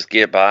can just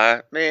get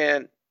by,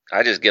 man.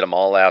 I just get them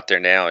all out there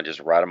now and just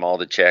write them all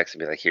the checks and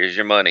be like, here's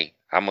your money.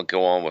 I'm going to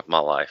go on with my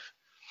life.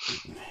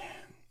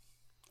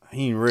 I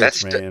ain't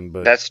rich, man.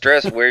 But that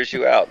stress wears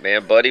you out,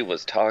 man. Buddy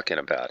was talking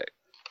about it.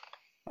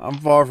 I'm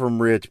far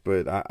from rich,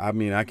 but I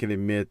mean, I can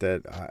admit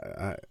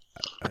that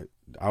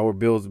our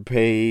bills are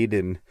paid,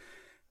 and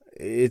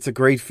it's a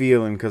great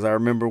feeling because I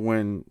remember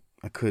when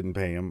I couldn't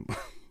pay them.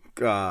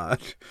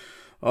 God.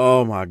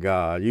 Oh, my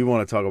God. You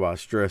want to talk about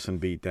stress and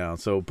beat down.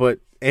 So,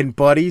 and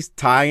Buddy's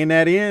tying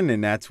that in,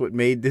 and that's what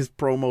made this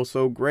promo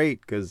so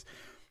great because,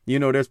 you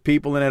know, there's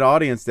people in that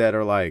audience that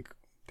are like,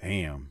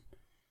 damn.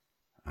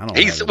 I don't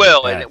know.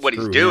 And what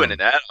he's doing in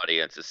that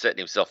audience is setting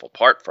himself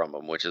apart from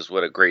them, which is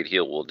what a great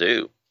heel will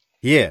do.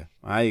 Yeah,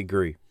 I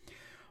agree.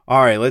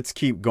 All right, let's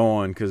keep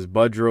going because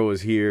Boudreaux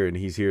is here, and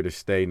he's here to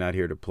stay, not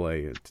here to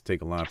play, to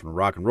take a line from the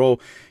rock and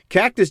roll.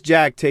 Cactus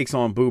Jack takes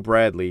on Boo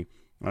Bradley.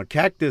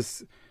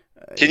 Cactus...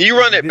 Can you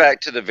run it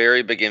back to the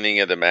very beginning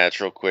of the match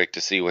real quick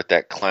to see what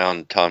that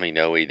clown Tommy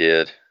Noe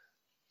did?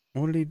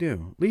 What did he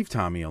do? Leave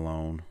Tommy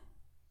alone.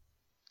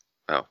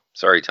 Oh,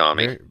 sorry,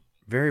 Tommy.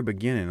 Very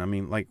beginning. I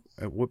mean, like,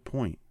 at what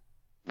point?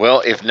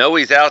 Well, if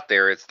Noe's out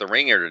there, it's the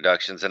ring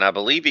introductions, and I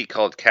believe he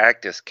called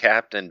Cactus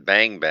Captain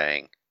Bang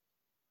Bang.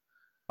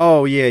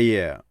 Oh,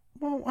 yeah.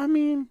 Well, I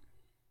mean,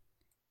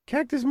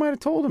 Cactus might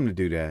have told him to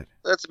do that.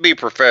 Let's be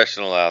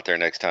professional out there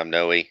next time,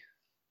 Noe.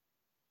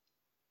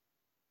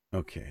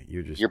 Okay,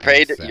 you're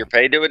paid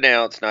to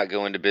announce, not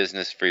go into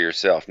business for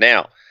yourself.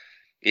 Now,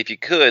 if you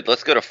could,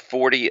 let's go to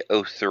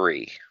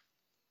 40:03.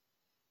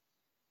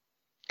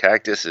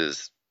 Cactus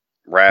is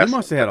wrestling. He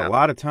must have had a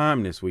lot of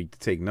time this week to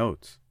take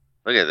notes.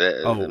 Look at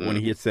that. Oh, when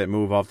he hits that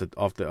move off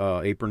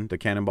the apron, the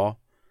cannonball.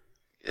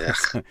 Yeah.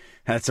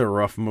 That's a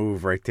rough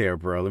move right there,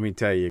 bro. Let me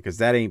tell you, because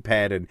that ain't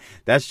padded.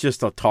 That's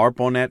just a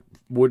tarp on that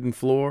wooden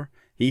floor.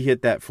 He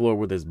hit that floor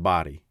with his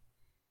body.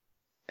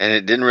 And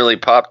it didn't really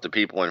pop the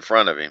people in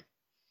front of him.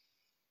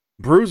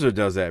 Bruiser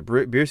does that.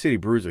 Beer City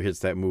Bruiser hits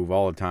that move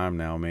all the time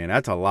now, man.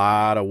 That's a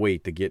lot of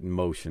weight to get in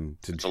motion.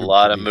 It's a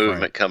lot of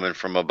movement coming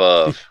from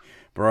above.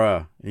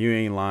 Bruh, you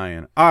ain't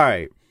lying. All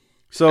right.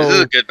 So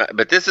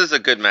this is a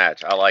good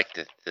match. I liked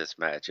this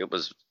match. It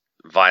was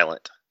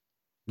violent.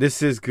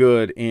 This is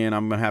good, and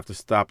I'm going to have to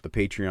stop the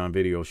Patreon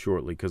video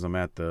shortly because I'm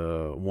at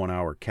the 1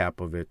 hour cap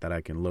of it that I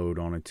can load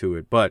onto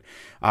it. But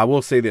I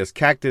will say this.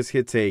 Cactus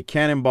hits a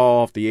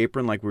cannonball off the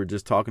apron like we were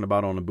just talking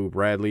about on the Boo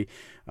Bradley.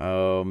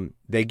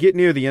 They get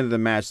near the end of the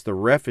match. The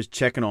ref is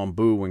checking on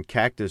Boo when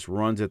Cactus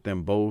runs at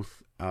them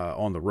both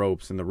on the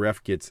ropes, and the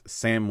ref gets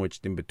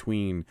sandwiched in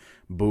between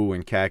Boo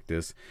and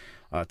Cactus.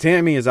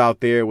 Tammy is out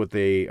there with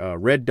a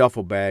red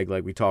duffel bag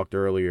like we talked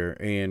earlier.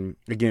 And,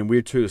 again,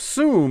 we're to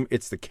assume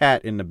it's the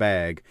cat in the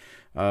bag.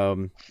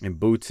 And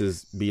Boots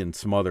is being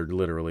smothered,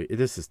 literally.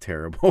 This is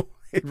terrible.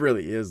 It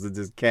really is. It's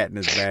just cat in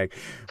his bag.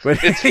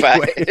 But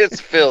anyway, it's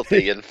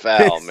filthy and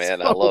foul, man.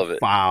 So I love it.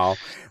 Foul.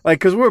 Like,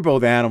 because we're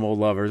both animal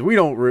lovers.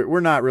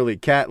 We're not really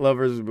cat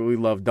lovers, but we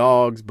love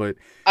dogs. But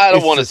I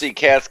don't want to see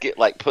cats get,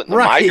 like, put in the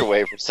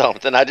microwave or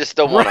something. I just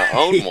don't want to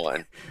own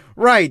one.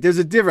 Right, there's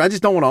a difference. I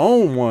just don't want to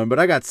own one, but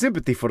I got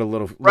sympathy for the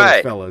little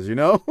fellas, you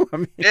know? I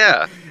mean,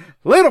 yeah.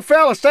 Little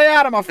fella, stay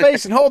out of my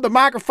face and hold the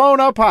microphone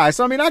up high.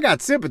 So, I mean, I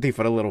got sympathy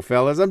for the little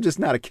fellas. I'm just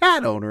not a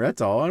cat owner,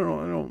 that's all. I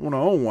don't want to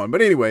own one.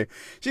 But anyway,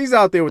 she's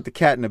out there with the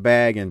cat in the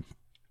bag, and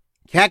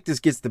Cactus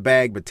gets the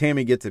bag, but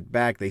Tammy gets it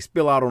back. They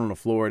spill out on the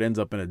floor. It ends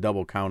up in a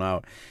double count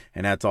out,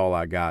 and that's all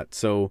I got.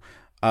 So,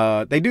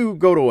 they do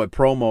go to a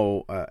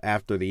promo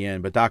after the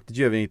end. But, Doc, did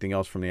you have anything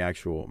else from the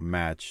actual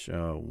match?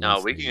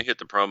 No, we can hit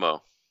the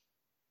promo.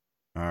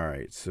 All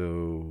right, so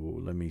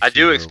let me see. I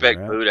do expect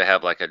Boo to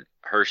have like a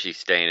Hershey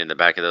stain in the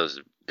back of those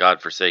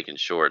godforsaken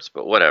shorts,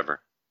 but whatever.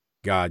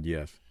 God,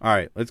 yes. All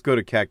right, let's go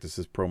to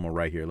Cactus's promo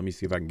right here. Let me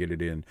see if I can get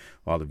it in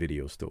while the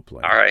video's still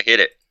playing. All right, hit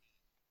it.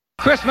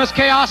 Christmas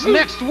Chaos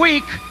next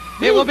week.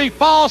 It will be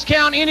Falls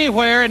Count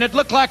Anywhere, and it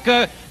looked like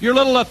your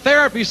little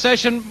therapy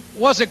session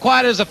wasn't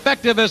quite as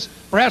effective as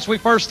perhaps we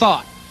first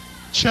thought.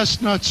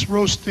 Chestnuts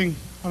roasting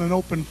on an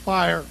open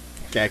fire.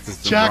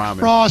 Cactus Jack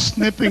Frost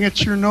nipping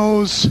at your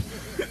nose.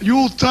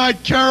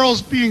 Yuletide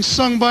carols being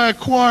sung by a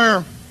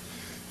choir,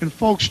 and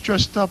folks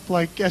dressed up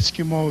like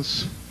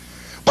Eskimos.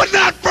 But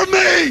not for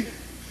me,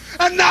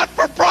 and not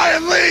for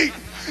Brian Lee.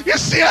 You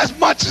see, as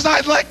much as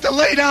I'd like to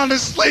lay down to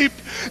sleep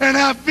and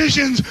have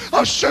visions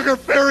of sugar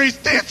fairies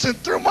dancing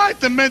through my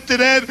demented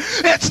head,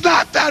 it's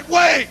not that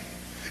way.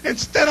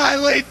 Instead, I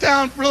laid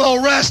down for a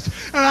little rest,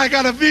 and I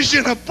got a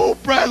vision of Boo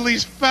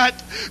Bradley's fat,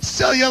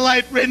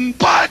 cellulite-ridden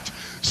butt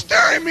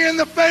staring me in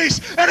the face,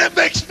 and it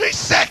makes me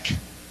sick.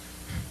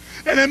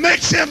 And it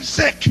makes him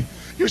sick.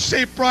 You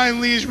say Brian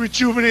Lee is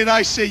rejuvenated.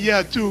 I say,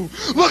 yeah, too.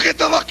 Look at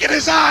the look in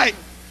his eye.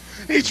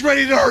 He's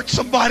ready to hurt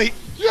somebody.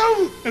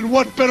 And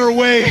what better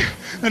way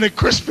than a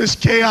Christmas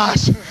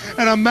chaos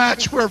and a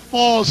match where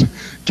falls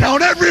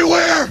count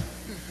everywhere?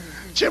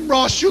 Jim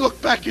Ross, you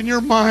look back in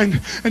your mind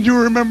and you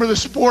remember the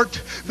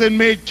sport that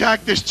made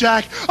Cactus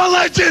Jack a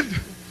legend.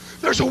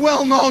 There's a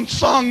well-known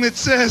song that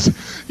says,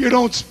 you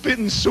don't spit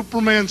in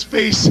Superman's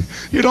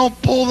face, you don't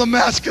pull the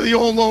mask of the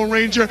old Lone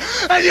Ranger,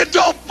 and you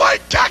don't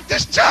fight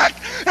Cactus Jack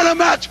in a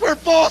match where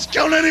falls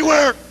count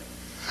anywhere.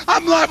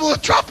 I'm liable to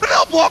drop an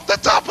elbow off the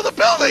top of the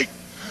building.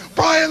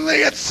 Brian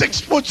Lee at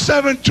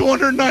 6'7",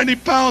 290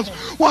 pounds,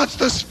 wants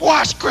to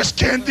squash Chris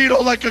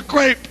Candido like a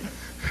grape.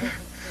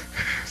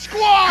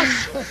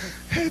 Squash!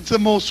 It's the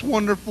most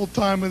wonderful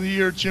time of the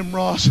year, Jim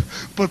Ross,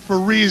 but for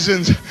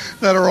reasons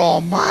that are all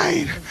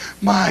mine,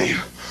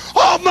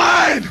 all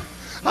mine!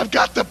 I've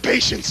got the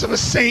patience of a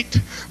saint,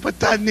 but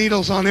that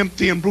needle's on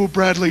empty, and Boo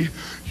Bradley,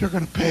 you're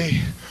gonna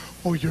pay.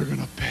 Oh, you're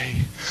gonna pay.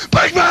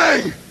 Bang,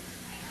 bang!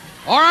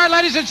 All right,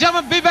 ladies and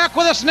gentlemen, be back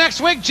with us next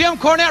week. Jim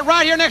Cornette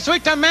right here next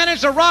week to manage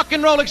the Rock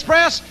and Roll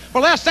Express.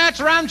 For Les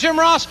Thatcher, I'm Jim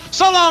Ross.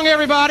 So long,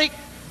 everybody.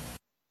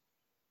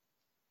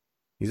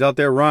 He's out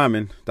there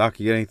rhyming. Doc,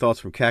 you got any thoughts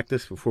from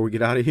Cactus before we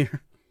get out of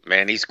here?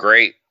 Man, he's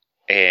great.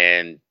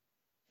 And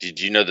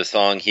did you know the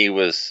song he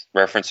was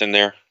referencing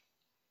there?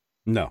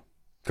 No.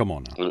 Come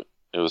on now.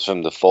 It was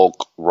from the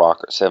folk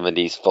rock,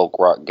 70s folk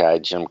rock guy,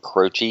 Jim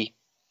Croce.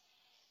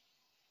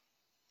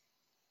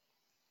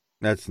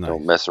 That's nice.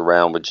 Don't mess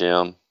around with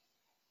Jim.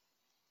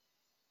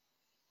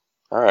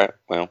 All right.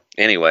 Well,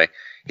 anyway,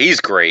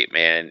 he's great,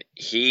 man.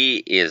 He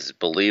is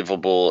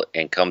believable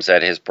and comes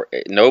at his...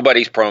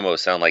 Nobody's promos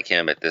sound like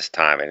him at this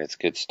time, and it's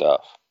good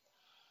stuff.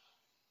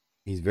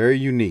 He's very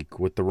unique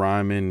with the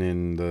rhyming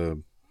and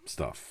the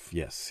stuff.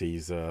 Yes,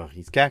 he's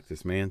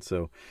Cactus, man.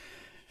 So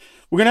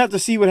we're going to have to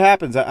see what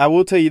happens. I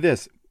will tell you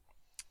this.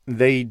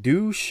 They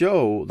do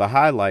show the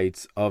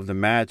highlights of the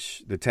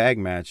match, the tag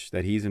match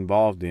that he's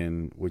involved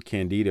in with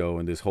Candido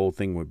and this whole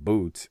thing with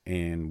Boots,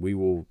 and we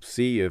will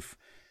see if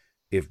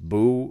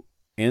Boo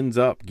ends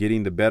up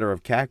getting the better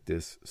of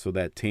Cactus so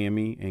that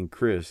Tammy and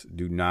Chris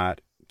do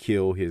not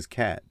kill his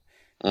cat.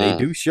 They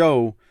do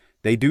show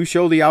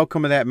the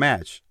outcome of that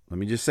match. Let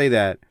me just say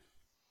that.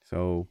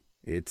 So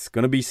it's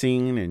going to be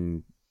seen,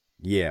 and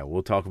yeah,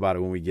 we'll talk about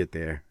it when we get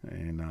there.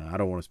 And I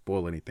don't want to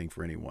spoil anything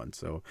for anyone.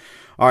 So,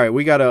 all right,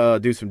 we got to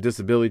do some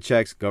disability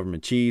checks,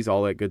 government cheese,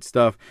 all that good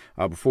stuff.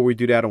 Before we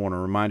do that, I want to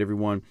remind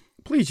everyone,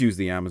 please use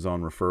the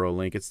Amazon referral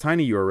link. It's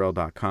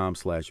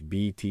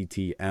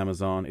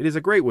tinyurl.com/BTTAmazon. It is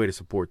a great way to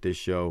support this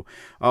show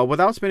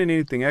without spending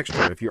anything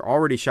extra. If you're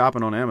already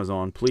shopping on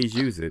Amazon, please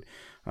use it.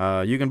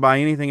 You can buy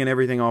anything and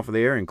everything off of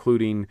there,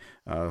 including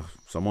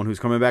someone who's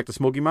coming back to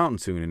Smoky Mountain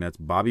soon, and that's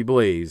Bobby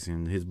Blaze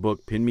and his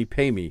book, Pin Me,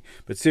 Pay Me.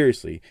 But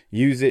seriously,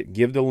 use it.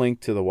 Give the link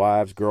to the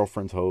wives,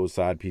 girlfriends, hoes,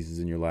 side pieces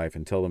in your life,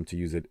 and tell them to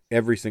use it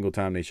every single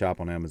time they shop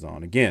on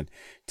Amazon. Again,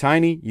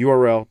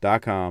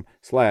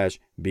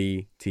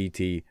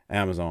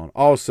 tinyurl.com/BTTAmazon.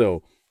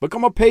 Also,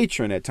 become a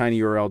patron at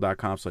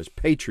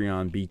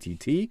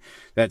tinyurl.com/PatreonBTT.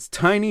 That's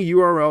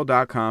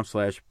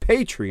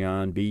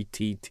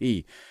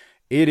tinyurl.com/PatreonBTT.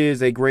 It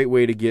is a great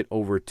way to get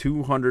over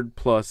 200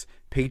 plus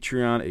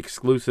Patreon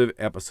exclusive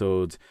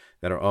episodes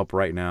that are up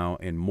right now,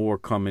 and more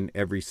coming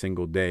every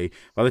single day.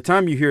 By the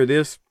time you hear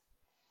this,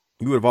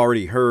 you would have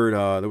already heard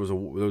there was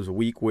a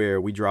week where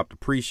we dropped a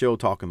pre-show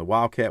talking the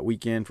Wildcat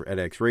weekend for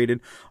EdX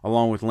Rated,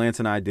 along with Lance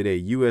and I did a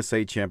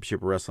USA Championship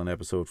Wrestling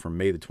episode from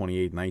May the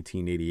 28th,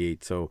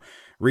 1988. So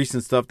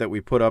recent stuff that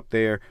we put up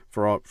there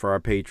for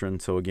our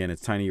patrons. So again,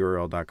 it's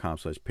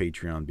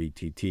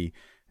tinyurl.com/PatreonBTT,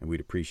 and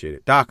we'd appreciate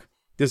it. Doc,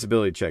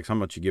 disability checks, how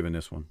much you giving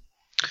this one?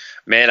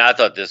 Man, I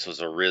thought this was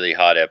a really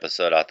hot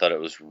episode. I thought it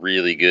was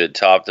really good,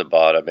 top to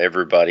bottom.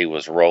 Everybody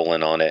was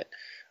rolling on it.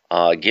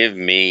 Give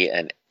me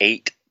an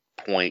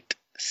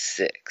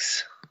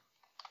 8.6.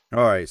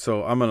 All right,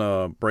 so I'm going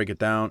to break it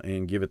down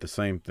and give it the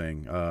same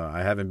thing.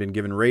 I haven't been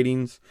given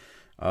ratings,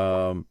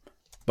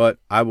 but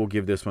I will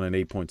give this one an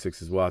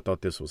 8.6 as well. I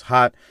thought this was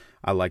hot.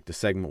 I liked the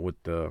segment with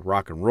the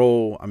rock and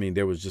roll. I mean,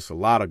 there was just a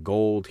lot of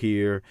gold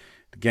here.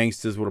 The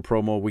Gangstas with a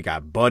promo. We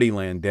got Buddy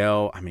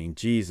Landell. I mean,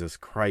 Jesus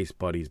Christ,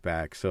 Buddy's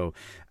back. So,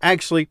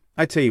 actually,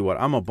 I tell you what,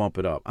 I'm going to bump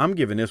it up. I'm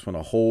giving this one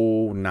a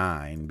whole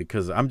 9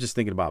 because I'm just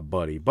thinking about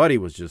Buddy. Buddy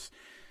was just,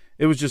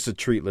 it was just a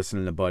treat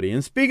listening to Buddy.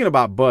 And speaking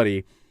about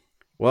Buddy,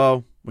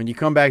 well, when you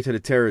come back to the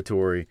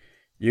territory,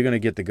 you're going to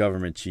get the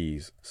government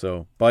cheese.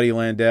 So, Buddy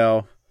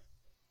Landell,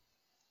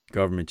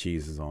 government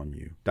cheese is on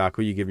you. Doc,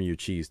 who are you giving your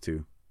cheese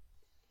to?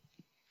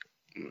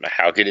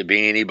 How could it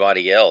be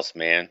anybody else,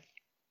 man?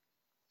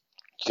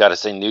 You got to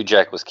say New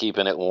Jack was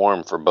keeping it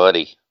warm for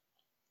Buddy.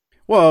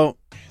 Well,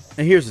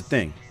 and here's the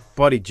thing.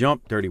 Buddy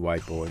jumped Dirty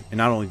White Boy. And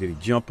not only did he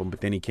jump him,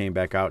 but then he came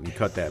back out and he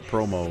cut that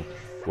promo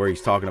where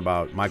he's talking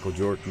about Michael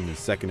Jordan is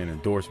second in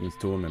endorsements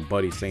to him, and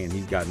Buddy saying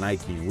he's got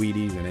Nike and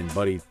Wheaties, and then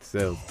Buddy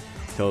says,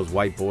 tells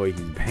White Boy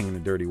he's banging a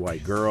dirty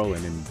white girl,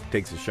 and then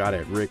takes a shot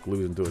at Rick,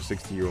 losing to a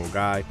 60-year-old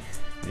guy.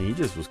 And he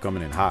just was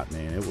coming in hot,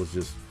 man. It was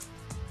just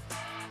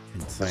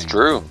insane. It's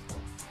true.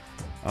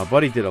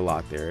 Buddy did a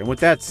lot there. And with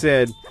that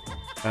said,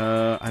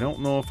 I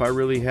don't know if I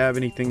really have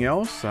anything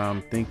else.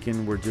 I'm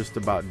thinking we're just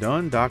about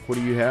done. Doc, what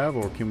do you have,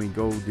 or can we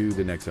go do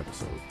the next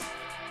episode?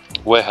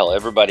 Well,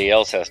 everybody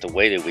else has to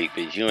wait a week,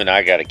 but you and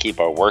I got to keep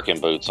our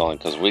working boots on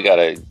because we got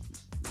to,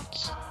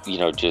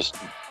 just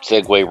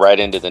segue right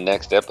into the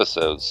next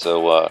episode.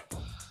 So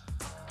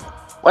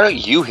why don't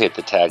you hit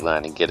the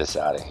tagline and get us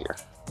out of here?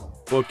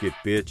 Book it,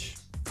 bitch.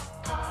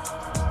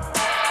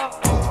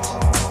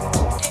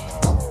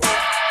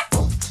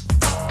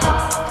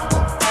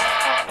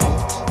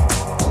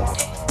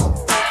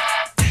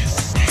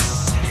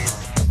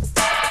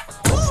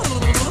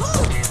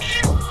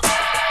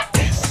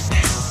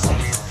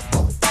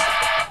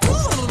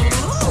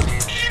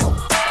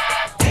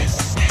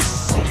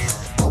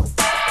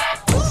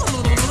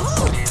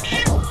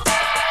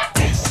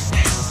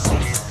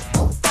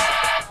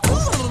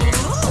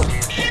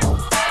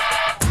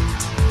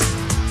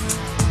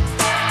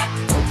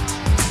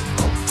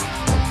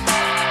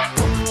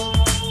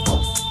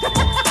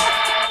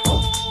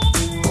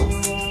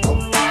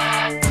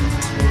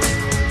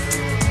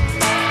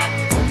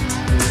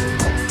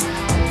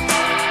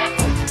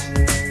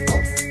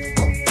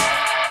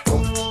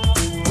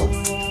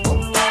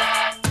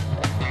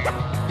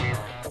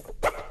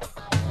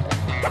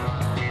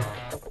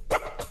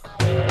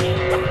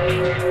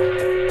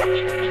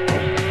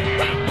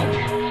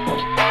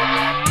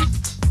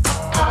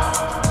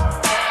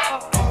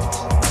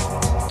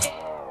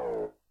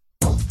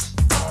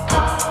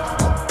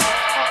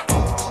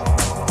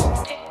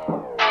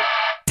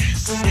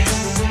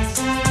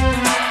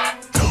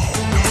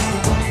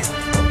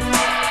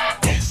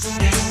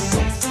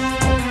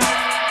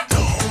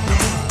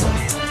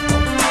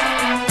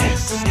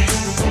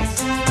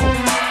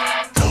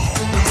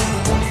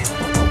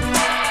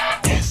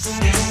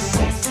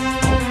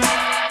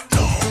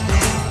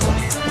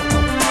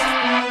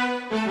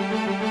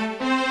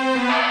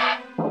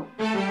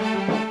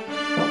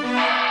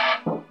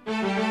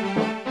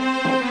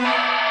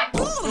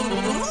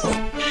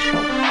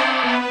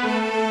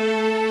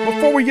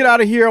 Before we get out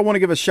of here, I want to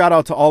give a shout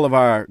out to all of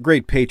our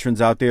great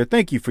patrons out there.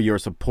 Thank you for your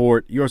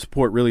support. Your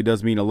support really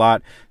does mean a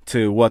lot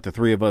to what the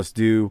three of us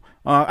do.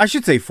 I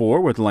should say four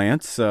with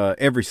Lance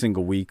every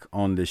single week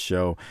on this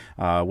show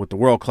with the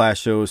World Class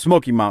shows,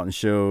 Smoky Mountain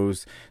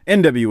shows,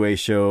 NWA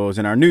shows,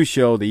 and our new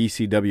show, the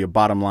ECW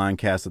Bottom Line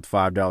Cast at the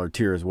 $5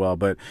 tier as well.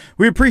 But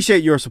we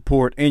appreciate your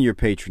support and your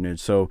patronage.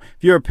 So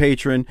if you're a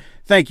patron,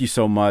 thank you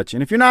so much.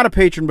 And if you're not a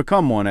patron,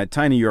 become one at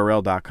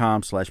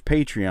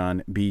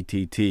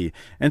tinyurl.com/PatreonBTT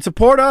and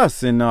support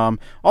us. And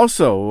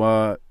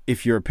also,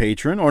 if you're a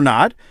patron or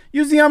not,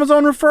 use the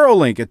Amazon referral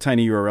link at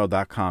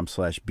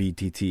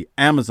tinyurl.com/BTT.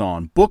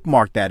 Amazon,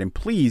 bookmark that, and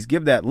please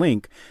give that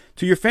link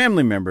to your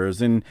family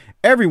members and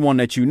everyone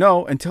that you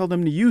know and tell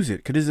them to use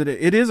it, because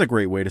it is a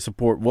great way to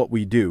support what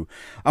we do.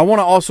 I want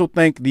to also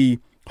thank the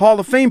Hall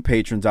of Fame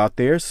patrons out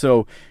there.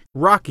 So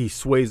Rocky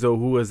Suezo,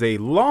 who is a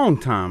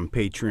longtime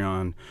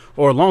Patreon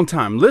or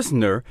longtime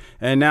listener,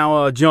 and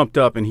now jumped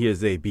up, and he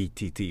is a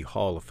BTT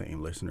Hall of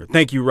Fame listener.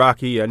 Thank you,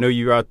 Rocky. I know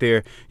you're out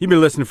there. You've been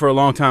listening for a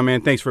long time,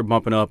 man. Thanks for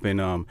bumping up,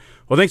 and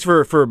thanks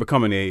for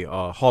becoming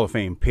a Hall of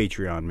Fame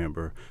Patreon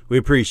member. We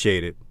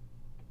appreciate it.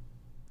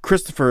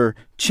 Christopher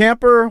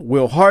Champer,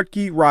 Will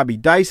Hartke, Robbie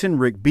Dyson,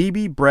 Rick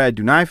Beebe, Brad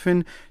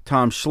Dunifin,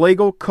 Tom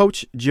Schlegel,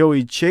 Coach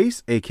Joey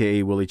Chase,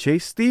 a.k.a. Willie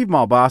Chase, Steve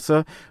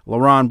Malbasa,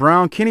 LaRon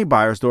Brown, Kenny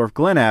Byersdorf,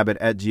 Glenn Abbott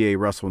at G.A.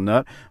 Russell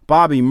Nutt,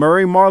 Bobby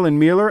Murray, Marlon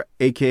Mueller,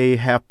 a.k.a.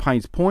 Half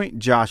Pints Point,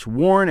 Josh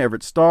Warren,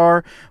 Everett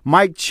Starr,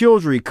 Mike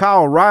Childry,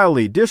 Kyle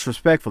Riley,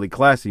 Disrespectfully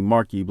Classy,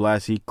 Mark E.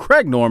 Blassie,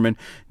 Craig Norman,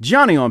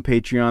 Johnny on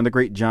Patreon, the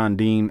great John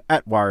Dean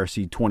at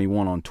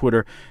YRC21 on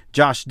Twitter,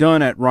 Josh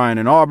Dunn at Ryan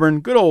and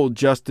Auburn, good old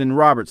Justin,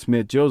 Robert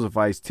Smith, Joseph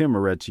Ice, Tim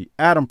Morecci,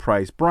 Adam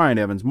Price, Brian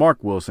Evans,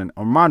 Mark Wilson,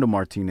 Armando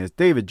Martinez,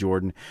 David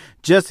Jordan,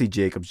 Jesse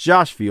Jacobs,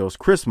 Josh Fields,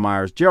 Chris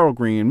Myers, Gerald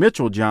Green,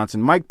 Mitchell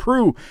Johnson, Mike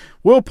Prue,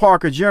 Will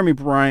Parker, Jeremy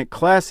Bryant,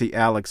 Classy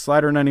Alex,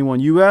 Slider 91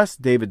 US,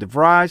 David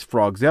DeVries,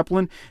 Frog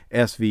Zeppelin,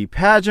 SV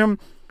Pagem,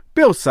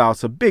 Bill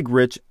Salsa, Big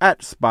Rich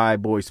at Spy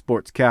Boy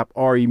Sports Cap,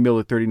 R.E.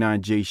 Miller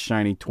 39, J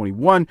Shiny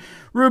 21,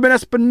 Ruben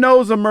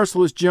Espinoza,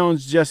 Merciless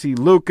Jones, Jesse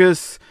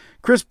Lucas,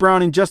 Chris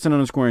Browning, Justin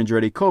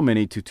 _Andretti, Coleman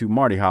 822,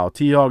 Marty Howell,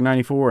 T-Hog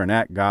 94, and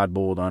at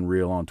Godbold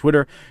Unreal on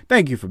Twitter.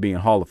 Thank you for being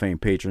Hall of Fame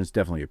patrons.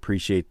 Definitely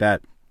appreciate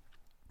that.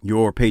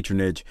 Your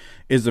patronage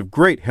is of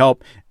great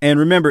help. And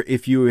remember,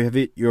 if you have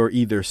hit your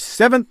either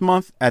 7th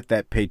month at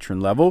that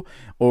patron level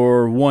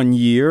or 1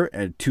 year,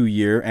 a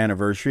 2-year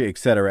anniversary,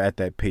 etc. at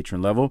that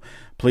patron level,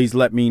 please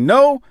let me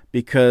know,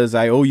 because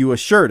I owe you a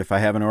shirt. If I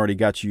haven't already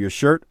got you your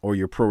shirt or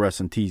your Pro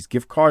Wrestling Tees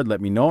gift card,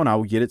 let me know and I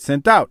will get it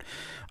sent out.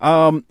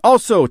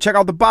 Also, check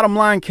out the Bottom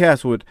Line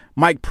Cast with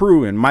Mike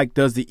Prue, and Mike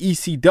does the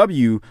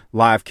ECW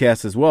live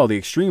cast as well, the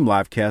Extreme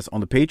live cast on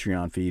the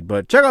Patreon feed.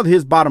 But check out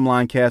his Bottom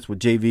Line Cast with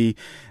JV.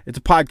 It's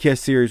a podcast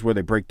series where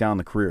they break down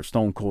the career of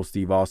Stone Cold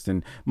Steve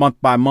Austin month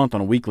by month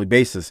on a weekly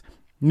basis.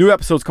 New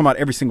episodes come out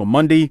every single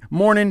Monday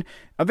morning,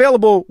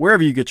 available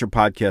wherever you get your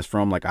podcast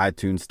from, like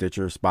iTunes,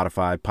 Stitcher,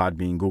 Spotify,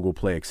 Podbean, Google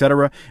Play,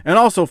 etc. And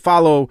also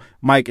follow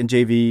Mike and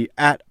JV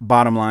at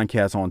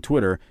BottomLineCast on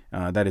Twitter.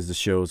 That is the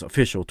show's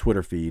official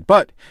Twitter feed.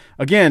 But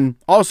again,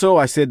 also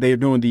I said they're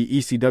doing the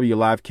ECW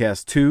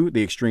Livecast 2,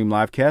 the Extreme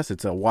Livecast.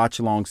 It's a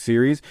watch-along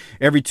series.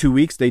 Every 2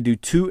 weeks, they do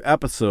 2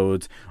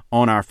 episodes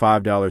on our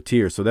 $5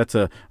 tier. So that's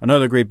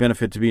another great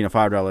benefit to being a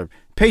 $5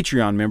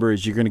 Patreon member,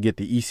 is you're going to get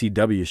the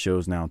ECW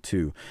shows now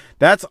too.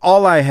 That's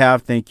all I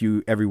have. Thank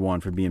you everyone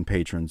for being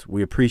patrons.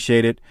 We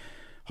appreciate it.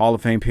 Hall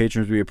of Fame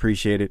patrons, we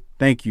appreciate it.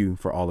 Thank you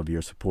for all of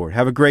your support.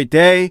 Have a great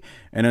day.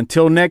 And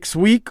until next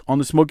week on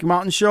the Smoky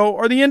Mountain Show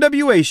or the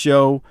NWA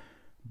Show,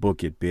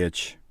 book it,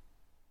 bitch.